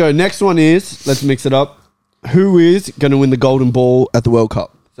 let's go. Next one is, let's mix it up. Who is going to win the Golden Ball at the World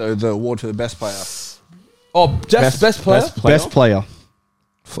Cup? So the award to the best player. Oh, just best player. Best player.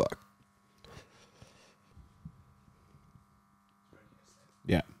 Fuck.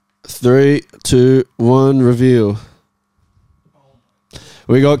 Yeah. 3, 2, 1, reveal.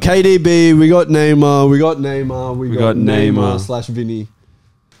 We got KDB, we got Neymar, we got Neymar / Vinny.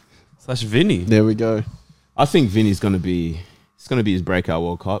 / Vinny. There we go. I think Vinny's going to be... It's going to be his breakout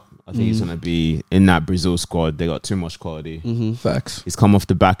World Cup. I think he's going to be in that Brazil squad. They got too much quality. Facts. He's come off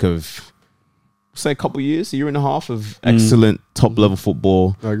the back of, say, a year and a half of excellent top-level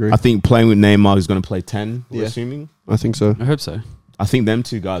football. I agree. I think playing with Neymar, who's going to play 10, we're Yeah. assuming. I think so. I hope so. I think them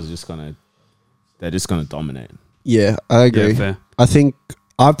two guys are just going to dominate. Yeah, I agree. Yeah, fair. I think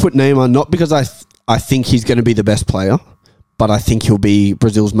I've put Neymar not because I think he's going to be the best player, but I think he'll be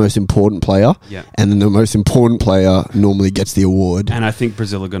Brazil's most important player. Yeah. And then the most important player normally gets the award. And I think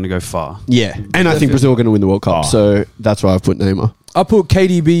Brazil are going to go far. Yeah. And I think Brazil are going to win the World Cup. Oh. So that's why I've put Neymar. I put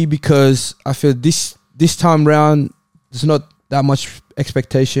KDB because I feel this time round there's not that much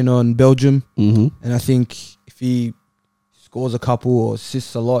expectation on Belgium, and I think if he scores a couple or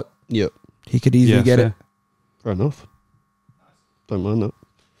assists a lot, Yep. he could easily get fair. it. Fair enough. Don't mind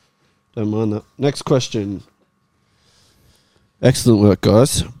that. Next question. Excellent work,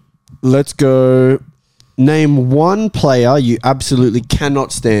 guys. Let's go. Name one player you absolutely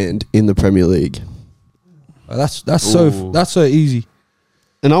cannot stand in the Premier League. That's Ooh. so easy.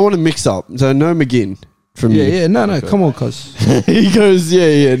 And I want to mix up. So no McGinn from you. Yeah. No. Come on, cuz. He goes,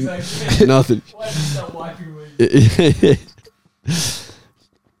 yeah. Nothing. Why did you start wiping away?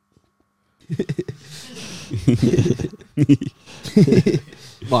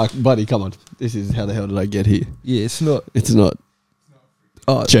 Mark, buddy, come on. This is how the hell did I get here? Yeah, it's not. It's not.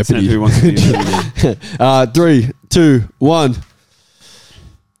 Oh, Jeopardy. Who wants to be in the league? 3, 2, 1.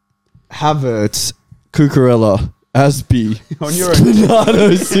 Havertz, Cucurella, Aspi,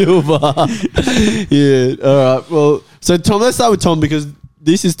 Bernardo Silva. Yeah. All right. Well, so Tom, let's start with Tom because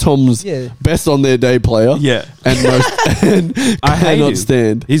this is Tom's best on their day player. Yeah. And most and I hate cannot him.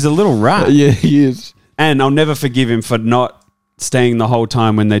 stand. He's a little rat. Yeah, he is. And I'll never forgive him for not staying the whole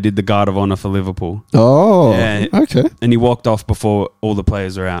time when they did the Guard of Honor for Liverpool. Oh. Yeah. Okay. And he walked off before all the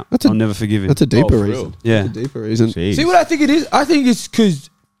players are out. I'll never forgive him. That's a deeper for reason. real? Yeah. That's a deeper reason. Jeez. see what I think it is? I think it's because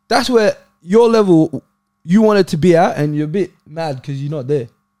that's where your level you want it to be at, and you're a bit mad because you're not there.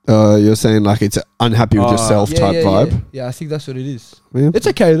 You're saying like it's unhappy with yourself type vibe. Yeah, I think that's what it is. Yeah, It's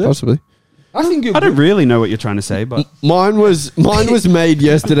okay though. possibly. I think I don't really know what you're trying to say, but Mine was made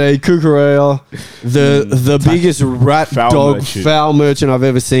yesterday. Cucurella, the biggest rat Foul dog merchant. foul merchant I've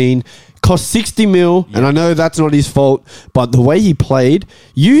ever seen. Cost 60 mil, and I know that's not his fault, but the way he played,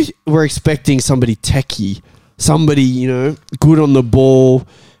 you were expecting somebody techie, somebody, good on the ball,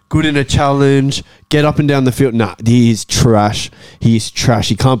 good in a challenge, get up and down the field. Nah, he is trash. He is trash.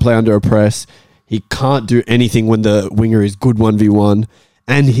 He can't play under a press. He can't do anything when the winger is good 1v1.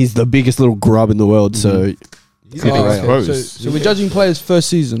 And he's the biggest little grub in the world, so... Cucurella. So we're judging players first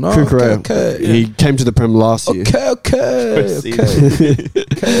season. Oh, Cucurella. okay. He came to the Prem last year. Okay.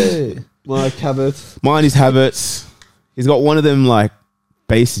 Mike Havertz. Mine is Havertz. He's got one of them like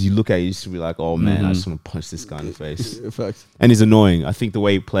bases you look at, you used to be like, oh man, I just want to punch this guy in the face. Facts. And he's annoying. I think the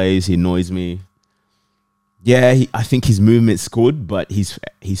way he plays, he annoys me. Yeah, I think his movement's good, but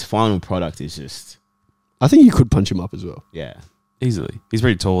his final product is just I think you could punch him up as well. Yeah. Easily. He's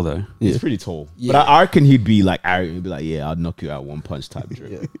pretty tall though. Yeah. He's pretty tall. Yeah. But I reckon he'd be like arrogant. He'd be like, yeah, I'll knock you out one punch type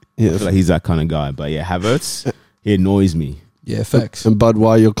drip. I feel like he's that kind of guy. But yeah, Havertz, he annoys me. Yeah, facts. And Bud,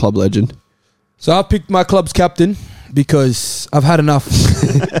 why your club legend? So I picked my club's captain because I've had enough.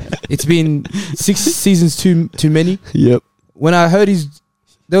 It's been 6 seasons too many. Yep. When I heard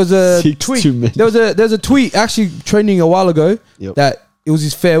there was a 6 tweet. too many. There was a tweet actually trending a while ago Yep. that it was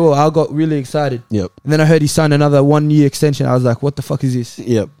his farewell. I got really excited. Yep. And then I heard he signed another 1-year extension. I was like, what the fuck is this?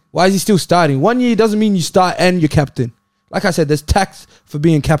 Yep. Why is he still starting? 1 year doesn't mean you start and you're captain. Like I said, there's tax for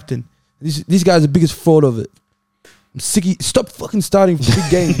being captain. This guy's the biggest fraud of it. I'm sick. Stop fucking starting for big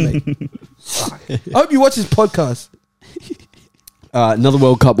games, mate. I hope you watch this podcast. Another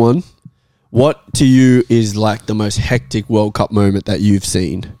World Cup one. What to you is like the most hectic World Cup moment that you've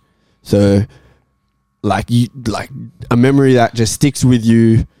seen? So, like a memory that just sticks with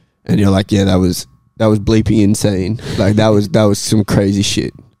you, and you're like, yeah, that was bleeping insane. Like that was some crazy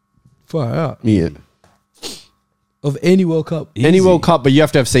shit. Far out. Yeah. Of any World Cup. Any World Cup, but you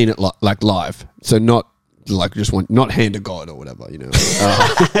have to have seen it like live. So not like just not hand of God or whatever, you know.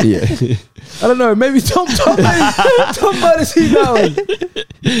 Yeah. I don't know. Maybe Tom might have seen that one.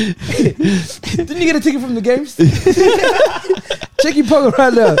 Didn't you get a ticket from the games? Check your pocket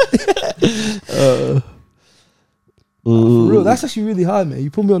right now. For real, that's actually really hard, man. You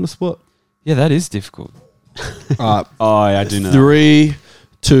put me on the spot. Yeah, that is difficult. All right. Oh, yeah, I do know. 3,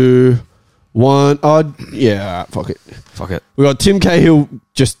 2, 1. Oh, yeah. All right, fuck it. Fuck it. We got Tim Cahill.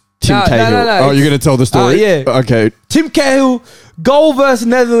 Just Tim No, Cahill. no, Oh, you're gonna tell the story? yeah. Okay. Tim Cahill, goal versus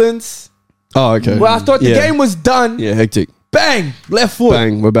Netherlands. Oh, okay. Well, I thought the Yeah. game was done. Yeah, hectic. Bang, left foot.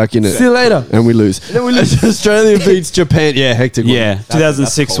 Bang, we're back in it. See you later. And we lose. then we lose. Australia beats Japan. Yeah, hectic one. Yeah,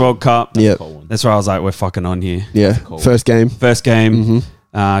 2006 cold. World Cup. Yeah. Cold one. That's where I was like, we're fucking on here. Yeah. Cool. First game. First game,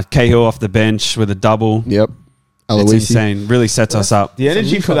 Mm-hmm. Cahill off the bench with a double. Yep. It's Aloisi. insane. Really sets us up. The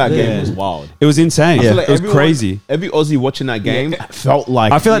energy for that Yeah. game was wild. It was insane. I feel It was crazy. Every Aussie watching that game felt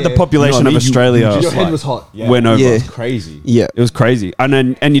like I feel like the population You know what I of mean? Australia You just like- hot. yeah. went over. Yeah. It was crazy. Yeah. It was crazy. And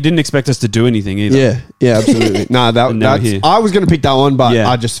you didn't expect us to do anything either. Yeah, yeah, absolutely. Nah, And now that's. here. I was going to pick that one, but Yeah.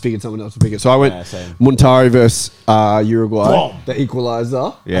 I just figured someone else would pick it. So I went Yeah, same. Montari versus Uruguay, Boom. the equalizer.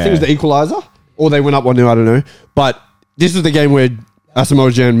 I Yeah. think it was the equalizer, or they went up 1-0. I don't know. But this was the game where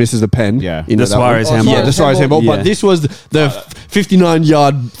Asamoah Gyan misses a pen. Yeah. You know The that one? Suarez handball. Yeah, the Suarez handball. Yeah. But this was the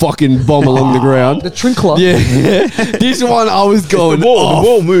 59-yard fucking bomb along the ground. The Trinkler. Yeah, this one I was going The off.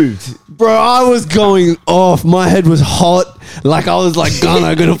 ball moved. Bro, I was going off. My head was hot. Like I was like,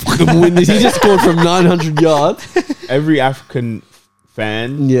 Ghana gonna fucking win this. He just scored from 900 yards. Every African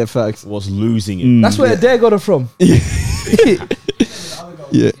fan Yeah, facts. was losing it. That's where Adair got it from. Yeah. The other goal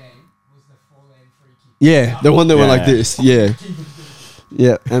Yeah. of the game was the four-lane free kick. Yeah, the one that went like Yeah. this. Yeah.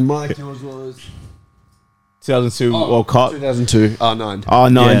 Yeah. And Mike, yours was 2002 World Cup. 2002. Oh, 9. Oh,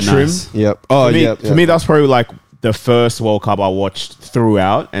 9 Yeah, trim. nice. Yep. Oh, For me, yeah. for me, that's probably like the first World Cup I watched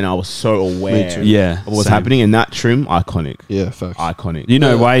throughout, and I was so aware Me too. Yeah. of what's same. happening. And that trim, iconic. Yeah, facts. Iconic. You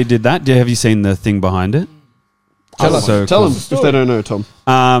know Yeah. why he did that? Have you seen the thing behind it? Tell us. So Tell cool. them if they don't know, Tom.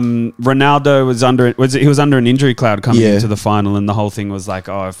 Ronaldo was under an injury cloud coming Yeah. into the final, and the whole thing was like,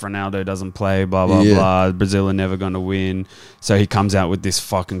 oh, if Ronaldo doesn't play, blah blah Yeah. blah, Brazil are never going to win. So he comes out with this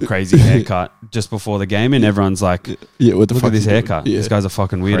fucking crazy haircut just before the game, and everyone's like, Yeah, what the look fuck at this is he doing? haircut. Yeah. This guy's a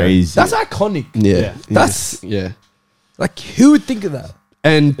fucking weirdo. Crazy. That's iconic. Yeah. Yeah. That's Yeah. like, who would think of that?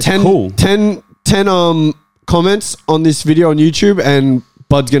 And 10, cool. 10 comments on this video on YouTube, and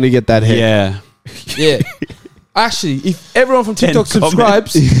Bud's going to get that hair. Yeah. Yeah. Actually, if everyone from 10 TikTok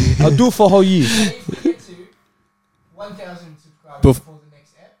subscribes, I'll do it for a whole year. We need to get to 1,000 subscribers Bef- before the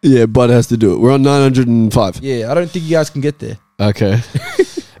next app. Yeah, Bud has to do it. We're on 905. Yeah, I don't think you guys can get there. Okay.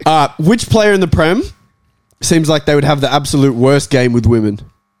 Which player in the Prem seems like they would have the absolute worst game with women?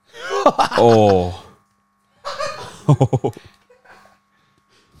 Oh.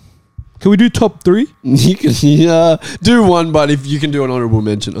 Can we do top 3? You can do one, but if you can do an honorable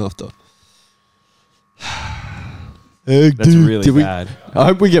mention after. That's really we, bad. I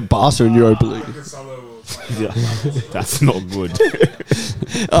hope we get Barca in Europa League. That's not good.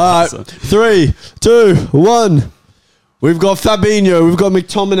 All right, 3, 2, 1. We've got Fabinho, we've got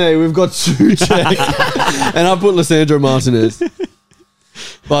McTominay, we've got Souček, and I put Lisandro Martinez.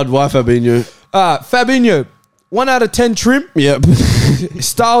 Bud, why Fabinho? Fabinho, 1 out of 10 trim. Yep.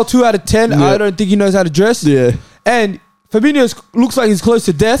 Style, 2 out of 10. Yeah. I don't think he knows how to dress. Yeah. And Fabinho looks like he's close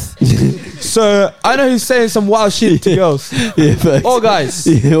to death. So I know he's saying some wild shit to girls. Yeah, facts. All guys.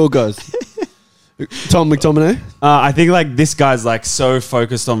 Yeah, all guys. Tom McTominay. I think like this guy's like so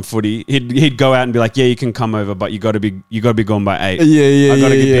focused on footy. He'd go out and be like, yeah, you can come over, but you got to be gone by 8. Yeah. I got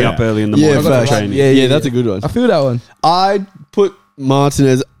to get up early in the morning for facts. training. Yeah, that's a good one. I feel that one. I'd put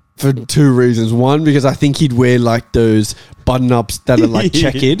Martinez for 2 reasons. One, because I think he'd wear like those button ups that are like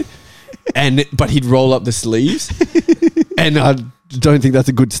checkered, but he'd roll up the sleeves, and I don't think that's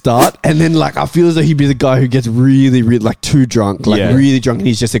a good start. And then like I feel as though he'd be the guy who gets really, really like too drunk, like really drunk, and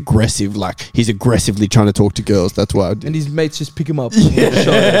he's just aggressive. Like he's aggressively trying to talk to girls. That's why I do. And his mates just pick him up. Yeah.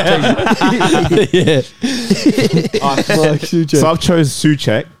 So I've chose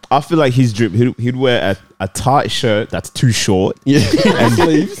Souček. I feel like his drip, he'd wear a tight shirt that's too short. Yeah, And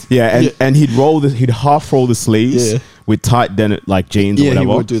sleeves. and he'd half roll the sleeves with tight denim like jeans or Yeah, whatever.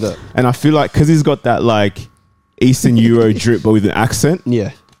 he would do that. And I feel like because he's got that like Eastern Euro drip but with an accent,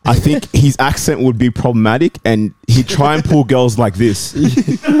 Yeah. I think his accent would be problematic, and he'd try and pull girls like this.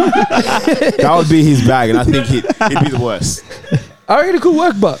 That would be his bag, and I think he'd be the worst. I reckon it could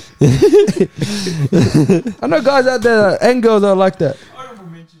work, but I know guys out there and girls that are like that. Honorable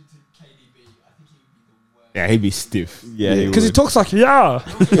mention to KDB. I think he would be the worst. Yeah, he'd be stiff. Yeah, Because he talks like, yeah.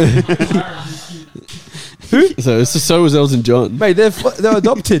 So was Elton John. Mate, they're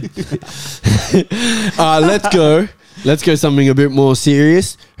adopted. Let's go. Let's go something a bit more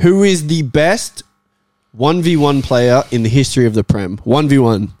serious. Who is the best 1v1 player in the history of the Prem?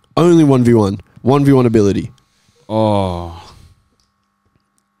 1v1. Only 1v1. 1v1 ability. Oh,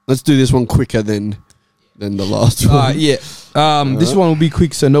 Let's do this one quicker than the last one. Yeah. This one will be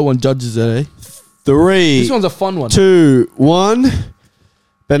quick so no one judges it, eh? 3, This one's a fun one. 2, 1.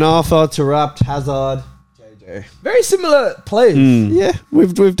 Ben Arfa, Tarapt, Hazard, JJ. Very similar players. Yeah,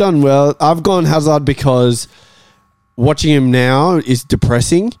 we've done well. I've gone Hazard because watching him now is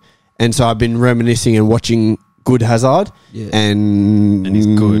depressing, and so I've been reminiscing and watching good Hazard, Yeah. and he's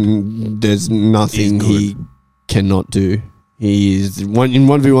good. There's nothing He's good. he cannot do. He's in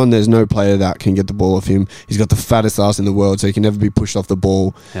 1v1. There's no player that can get the ball off him. He's got the fattest ass in the world, so he can never be pushed off the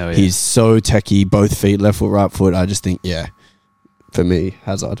ball. hell yeah. He's so techie, both feet, left foot, right foot. I just think, yeah, for me,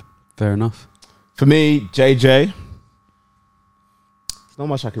 Hazard. Fair enough. For me, JJ. There's not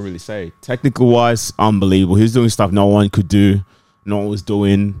much I can really say. Technical wise, unbelievable. He was doing stuff no one could do. No one was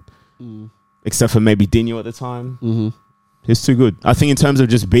doing, except for maybe Dino at the time. Mm-hmm. He's too good. I think in terms of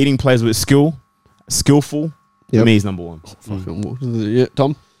just beating players with skillful, Yep. for me, he's number 1. Yeah,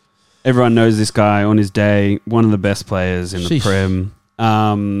 Tom. Everyone knows this guy on his day. One of the best players in the Sheesh.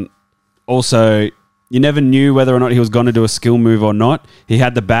 Prem. Also, you never knew whether or not he was going to do a skill move or not. He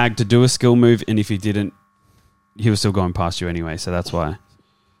had the bag to do a skill move, and if he didn't, he was still going past you anyway. So that's why.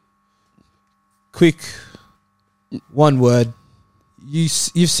 Quick, one word. You've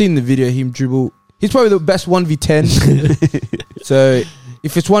seen the video of him dribble. He's probably the best 1v10. So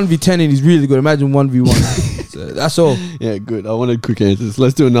if it's 1v10 and he's really good, imagine 1v1. So that's all. Yeah, good. I wanted quick answers.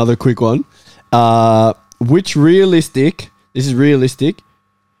 Let's do another quick one. Which realistic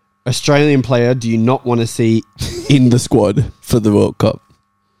Australian player do you not want to see in the squad for the World Cup?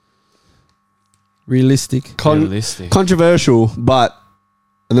 Realistic. Realistic. Controversial, but...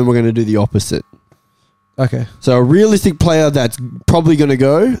 And then we're going to do the opposite. Okay. So a realistic player that's probably going to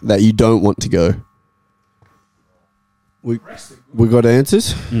go that you don't want to go. We got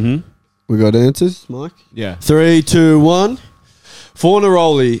answers? Mm-hmm. We got answers, Mike? Yeah. 3, 2, 1.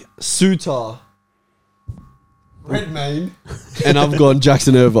 Fornaroli, Sutar, Redmayne, and I've gone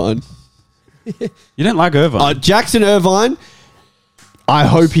Jackson Irvine. You don't like Irvine? Jackson Irvine, I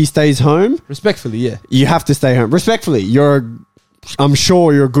hope he stays home. Respectfully, yeah. You have to stay home. Respectfully, I'm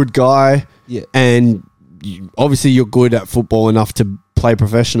sure you're a good guy, Yeah. and obviously you're good at football enough to play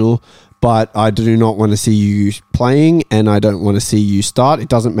professional, but I do not want to see you playing, and I don't want to see you start. It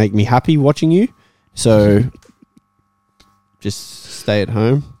doesn't make me happy watching you. So just stay at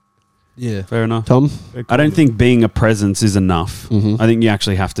home. Yeah. Fair enough. Tom? I don't think being a presence is enough. Mhm. I think you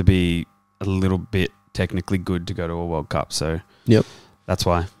actually have to be a little bit technically good to go to a World Cup. So Yep. that's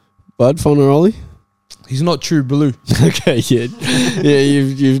why. Bud Fornaroli? He's not true blue. Okay, yeah. Yeah,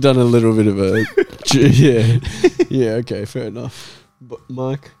 you've done a little bit of a... Yeah. Yeah, okay, fair enough. But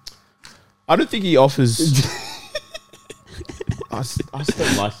Mike? I don't think he offers. I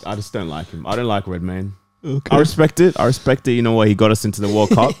just don't like him. I don't like Redmayne. Okay. I respect it. You know what? He got us into the World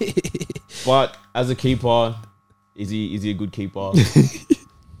Cup. But as a keeper, is he a good keeper?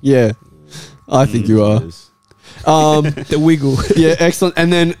 Yeah, I think you are. The wiggle. Yeah, excellent.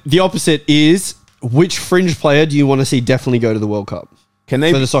 And then the opposite is, which fringe player do you want to see definitely go to the World Cup? Can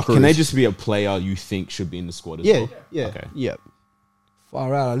they For the Socceroos. Can they just be a player you think should be in the squad as well? Yeah. Okay. Yeah.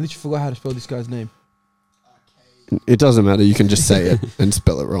 Far out. I literally forgot how to spell this guy's name. It doesn't matter. You can just say it and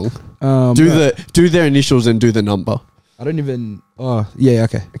spell it wrong. Bro, Do their initials and do the number. I don't even. Oh yeah,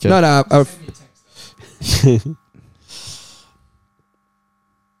 okay. Okay. No, Send me a text.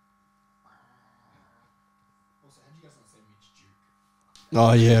 Also, had you guys not said Mitch Duke?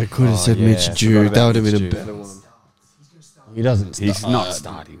 Oh yeah, I could have said yeah, Mitch I Duke. forgot That would about have been a Mitch better one. He's going to start. He doesn't. He's not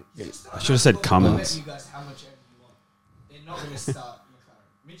starting. I should have said I'll Cummins. bet you guys how much ever you want. They're not going to start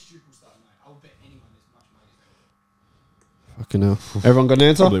McLaren. Mitch Duke will start night. I'll bet anyone as much money as they want. Fucking hell. Everyone got an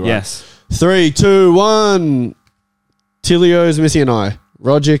answer? Probably right. Yes. 3, 2, 1. Tilio's missing an eye.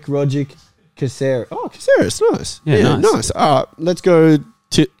 Rogic, Caceres. Oh, Caceres, nice. Yeah, nice. nice. All right, let's go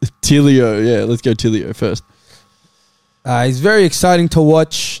Tilio. Yeah, let's go Tilio first. It's very exciting to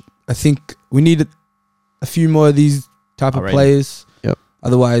watch. I think we need a few more of these type of Already. players. Yep.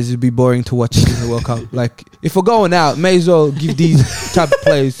 Otherwise, it'd be boring to watch in the World Cup. Like, if we're going out, may as well give these type of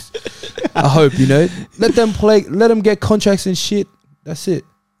players a hope. Let them play. Let them get contracts and shit. That's it.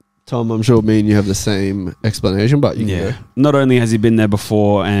 Tom, I'm sure me and you have the same explanation, but you can Yeah. go. Not only has he been there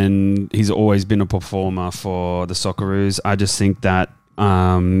before and he's always been a performer for the Socceroos, I just think that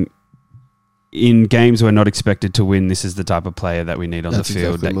in games we're not expected to win, this is the type of player that we need on That's the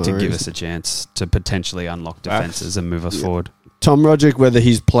field exactly my to give reason. us a chance to potentially unlock defenses and move us forward. Tom Rogic, whether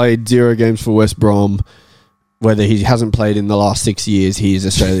he's played 0 games for West Brom, whether he hasn't played in the last 6 years, he is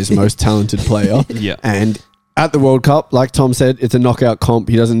Australia's most talented player. Yeah. And at the World Cup, like Tom said, it's a knockout comp.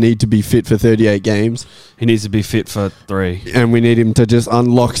 He doesn't need to be fit for 38 games. He needs to be fit for 3. And we need him to just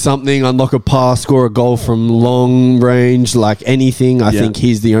unlock something, unlock a pass, score a goal from long range, like anything. I Yeah. think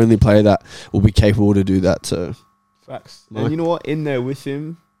he's the only player that will be capable to do that. So Facts. Mike? And you know what? In there with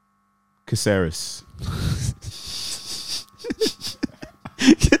him, Caceres.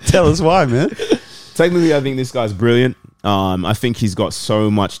 Tell us why, man. Technically, I think this guy's brilliant. I think he's got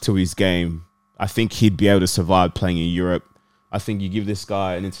so much to his game. I think he'd be able to survive playing in Europe. I think you give this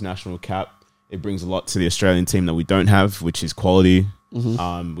guy an international cap, it brings a lot to the Australian team that we don't have, which is quality,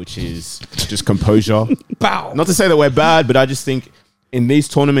 which is just composure. Not to say that we're bad, but I just think in these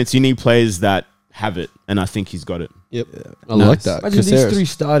tournaments, you need players that have it, and I think he's got it. yep, I like that. Imagine these Caceres. 3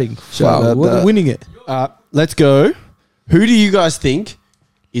 starting. Shout Wow, out we're that. winning it. Let's go. Who do you guys think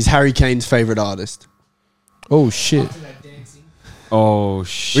is Harry Kane's favorite artist? Oh shit. After that dancing, Oh,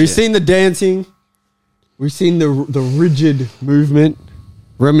 shit. We've seen the dancing. We've seen the rigid movement,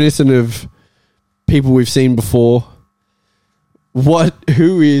 reminiscent of people we've seen before.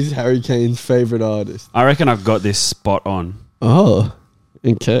 Who is Harry Kane's favorite artist? I reckon I've got this spot on. Oh,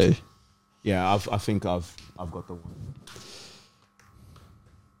 okay. Yeah, I think I've got the one.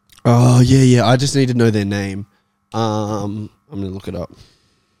 Oh, yeah. I just need to know their name. I'm going to look it up.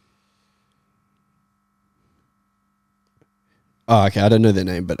 Oh, okay. I don't know their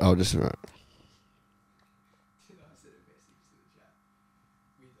name, but I'll just write. I said it best to the chat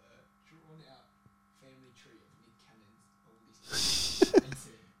with a drawn out family tree of Nick Cannon's all these and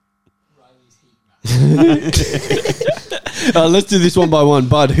said Riley's heat map. Let's do this one by one.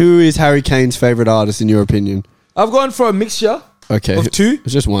 Bud, who is Harry Kane's favorite artist in your opinion? I've gone for a mixture Okay. of 2.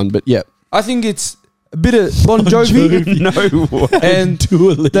 It's just one, but yeah. I think it's a bit of Bon Jovi, No way. and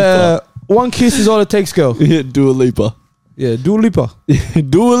Dua Lipa. the One Kiss Is All It Takes girl. Yeah, Dua Lipa. Yeah, Dua Lipa.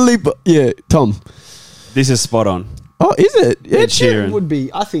 Dua Lipa. Yeah, Tom. This is spot on. Oh, is it? Yeah, Ed Sheeran. would be.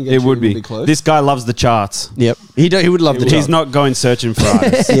 I think Ed It Sheeran would be. close. This guy loves the charts. Yep. He would love the He's chart. not going searching for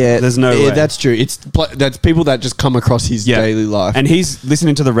artists. Yeah, There's no yeah, way. that's true. That's people that just come across his Yeah. daily life. And he's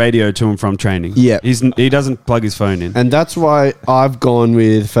listening to the radio to and from training. Yeah. He doesn't plug his phone in. And that's why I've gone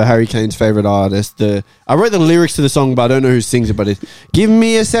with, for Harry Kane's favorite artist, I wrote the lyrics to the song, but I don't know who sings it, but it's, give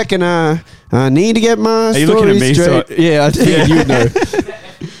me a second, I need to get my Are you story looking at me? straight. So- Yeah, I think you'd know.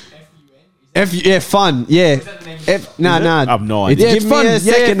 F-U-N? Yeah, fun. Yeah. Is that the name of the song? Nah. I have no idea. Yeah, Give it's me fun. a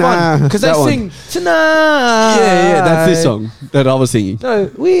second, Because that they one. sing tonight. Yeah, that's this song that I was singing.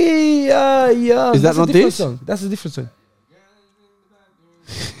 No, we are young. Is that That's a not different this? song. That's a different song.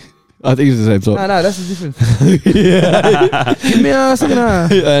 I think it's the same song. No, that's a different song. Give me a second.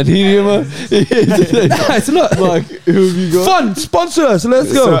 And he No, it's not. Like, who have you got? Fun, sponsor us.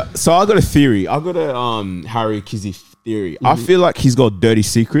 Let's go. So I got a theory. I got a Harry Kizzy theory. I feel like he's got dirty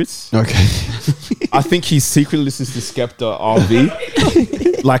secrets. Okay. I think he secretly listens to Skepta RV.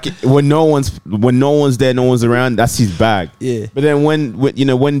 Like when no one's there, no one's around. That's his bag. Yeah. But then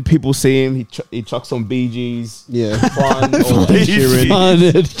when people see him, he chucks on Bee Gees, Yeah. Fun, or Ed Sheeran. Fun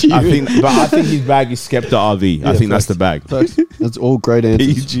Ed Sheeran. I think his bag is Skepta RV. I think that's the bag. That's all great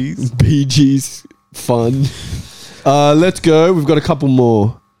answers. Gees. BG's fun. Let's go. We've got a couple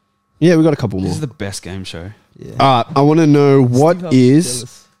more. Yeah, we've got a couple This more. is the best game show. Yeah. I want to know what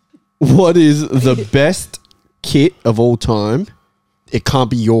is the best kit of all time, it can't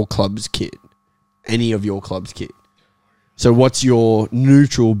be your club's kit. Any of your club's kit. So what's your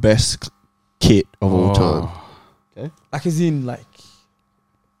neutral best kit of all time? Like as in like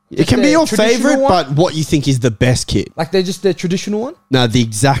It can be their your traditional favorite, one? but what you think is the best kit. like they're just their traditional one? No, the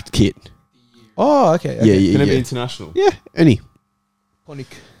exact kit. Oh, okay. Yeah, yeah, Can it be yeah. international? Yeah, any. Iconic.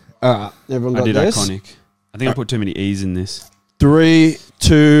 All right, everyone I got did this? iconic. I think I put too many E's in this. 3,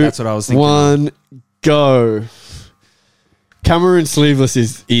 2, That's what I was thinking. 1, go. Cameroon sleeveless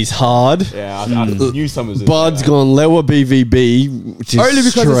is hard. Yeah, I knew some of this. Bud's gone Lewa BVB, which is Only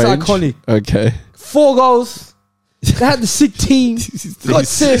because strange. it's iconic. Okay. 4 goals. They had the sick team. God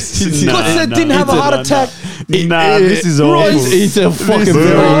said didn't have a heart attack. Nah, this is awful. It's a fucking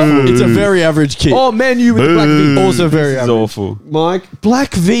awful. it's a very average kit. Oh, Man U with the black V. Also very This is average. awful. Mike,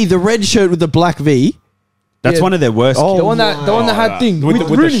 black V, the red shirt with the black V. That's Yeah. one of their worst. Oh, The one that had thing with, with,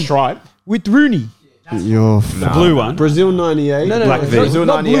 the, with the Rooney. stripe. With Rooney. Your The blue one. Brazil 98. No, Black V. Not,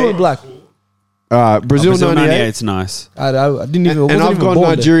 not blue and black. All right, Brazil, Brazil 98. 98's nice. I didn't even. And wasn't I've even gone born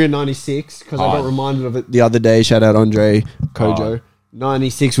then. Nigeria 96 because I got Oh. reminded of it the other day. Shout out Andre Kojo.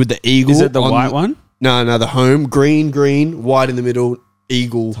 96 with the eagle. Is it the on white one? No, the home. Green, white in the middle,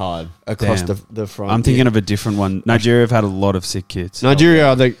 eagle Hard. across Damn. the front. I'm thinking of a different one. Nigeria have had a lot of sick kits. Nigeria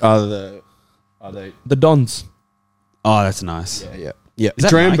are they? The Dons. Oh, that's nice. Yeah. Is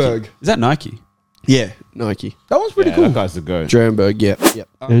that Dramberg. Nike? Is that Nike? Yeah, Nike. That one's pretty Yeah, cool. that guy's the goat. Dramberg, yeah.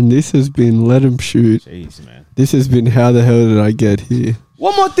 And this has been Let 'em Shoot. Jeez, man. This has been How the Hell Did I Get Here?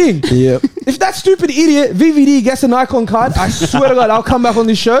 One more thing. Yep. If that stupid idiot VVD gets an icon card, I swear to God, I'll come back on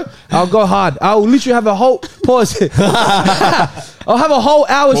this show. I'll go hard. I'll literally have a whole pause. I'll have a whole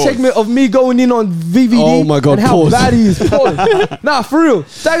hour segment of me going in on VVD. Oh my God, and how pause. bad he is. Pause. Nah, for real.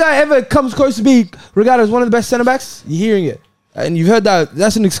 If that guy ever comes close to being regarded as one of the best centre backs, you're hearing it, and you've heard that.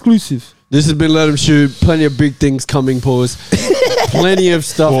 That's an exclusive. This has been Let 'em Shoot. Plenty of big things coming, pause. Plenty of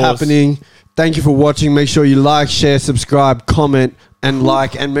stuff happening. Thank you for watching. Make sure you like, share, subscribe, comment, and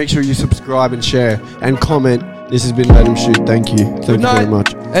like, and make sure you subscribe and share and comment. This has been Let 'em Shoot. Thank you. Thank you very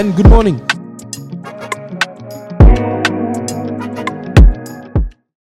much. And good morning.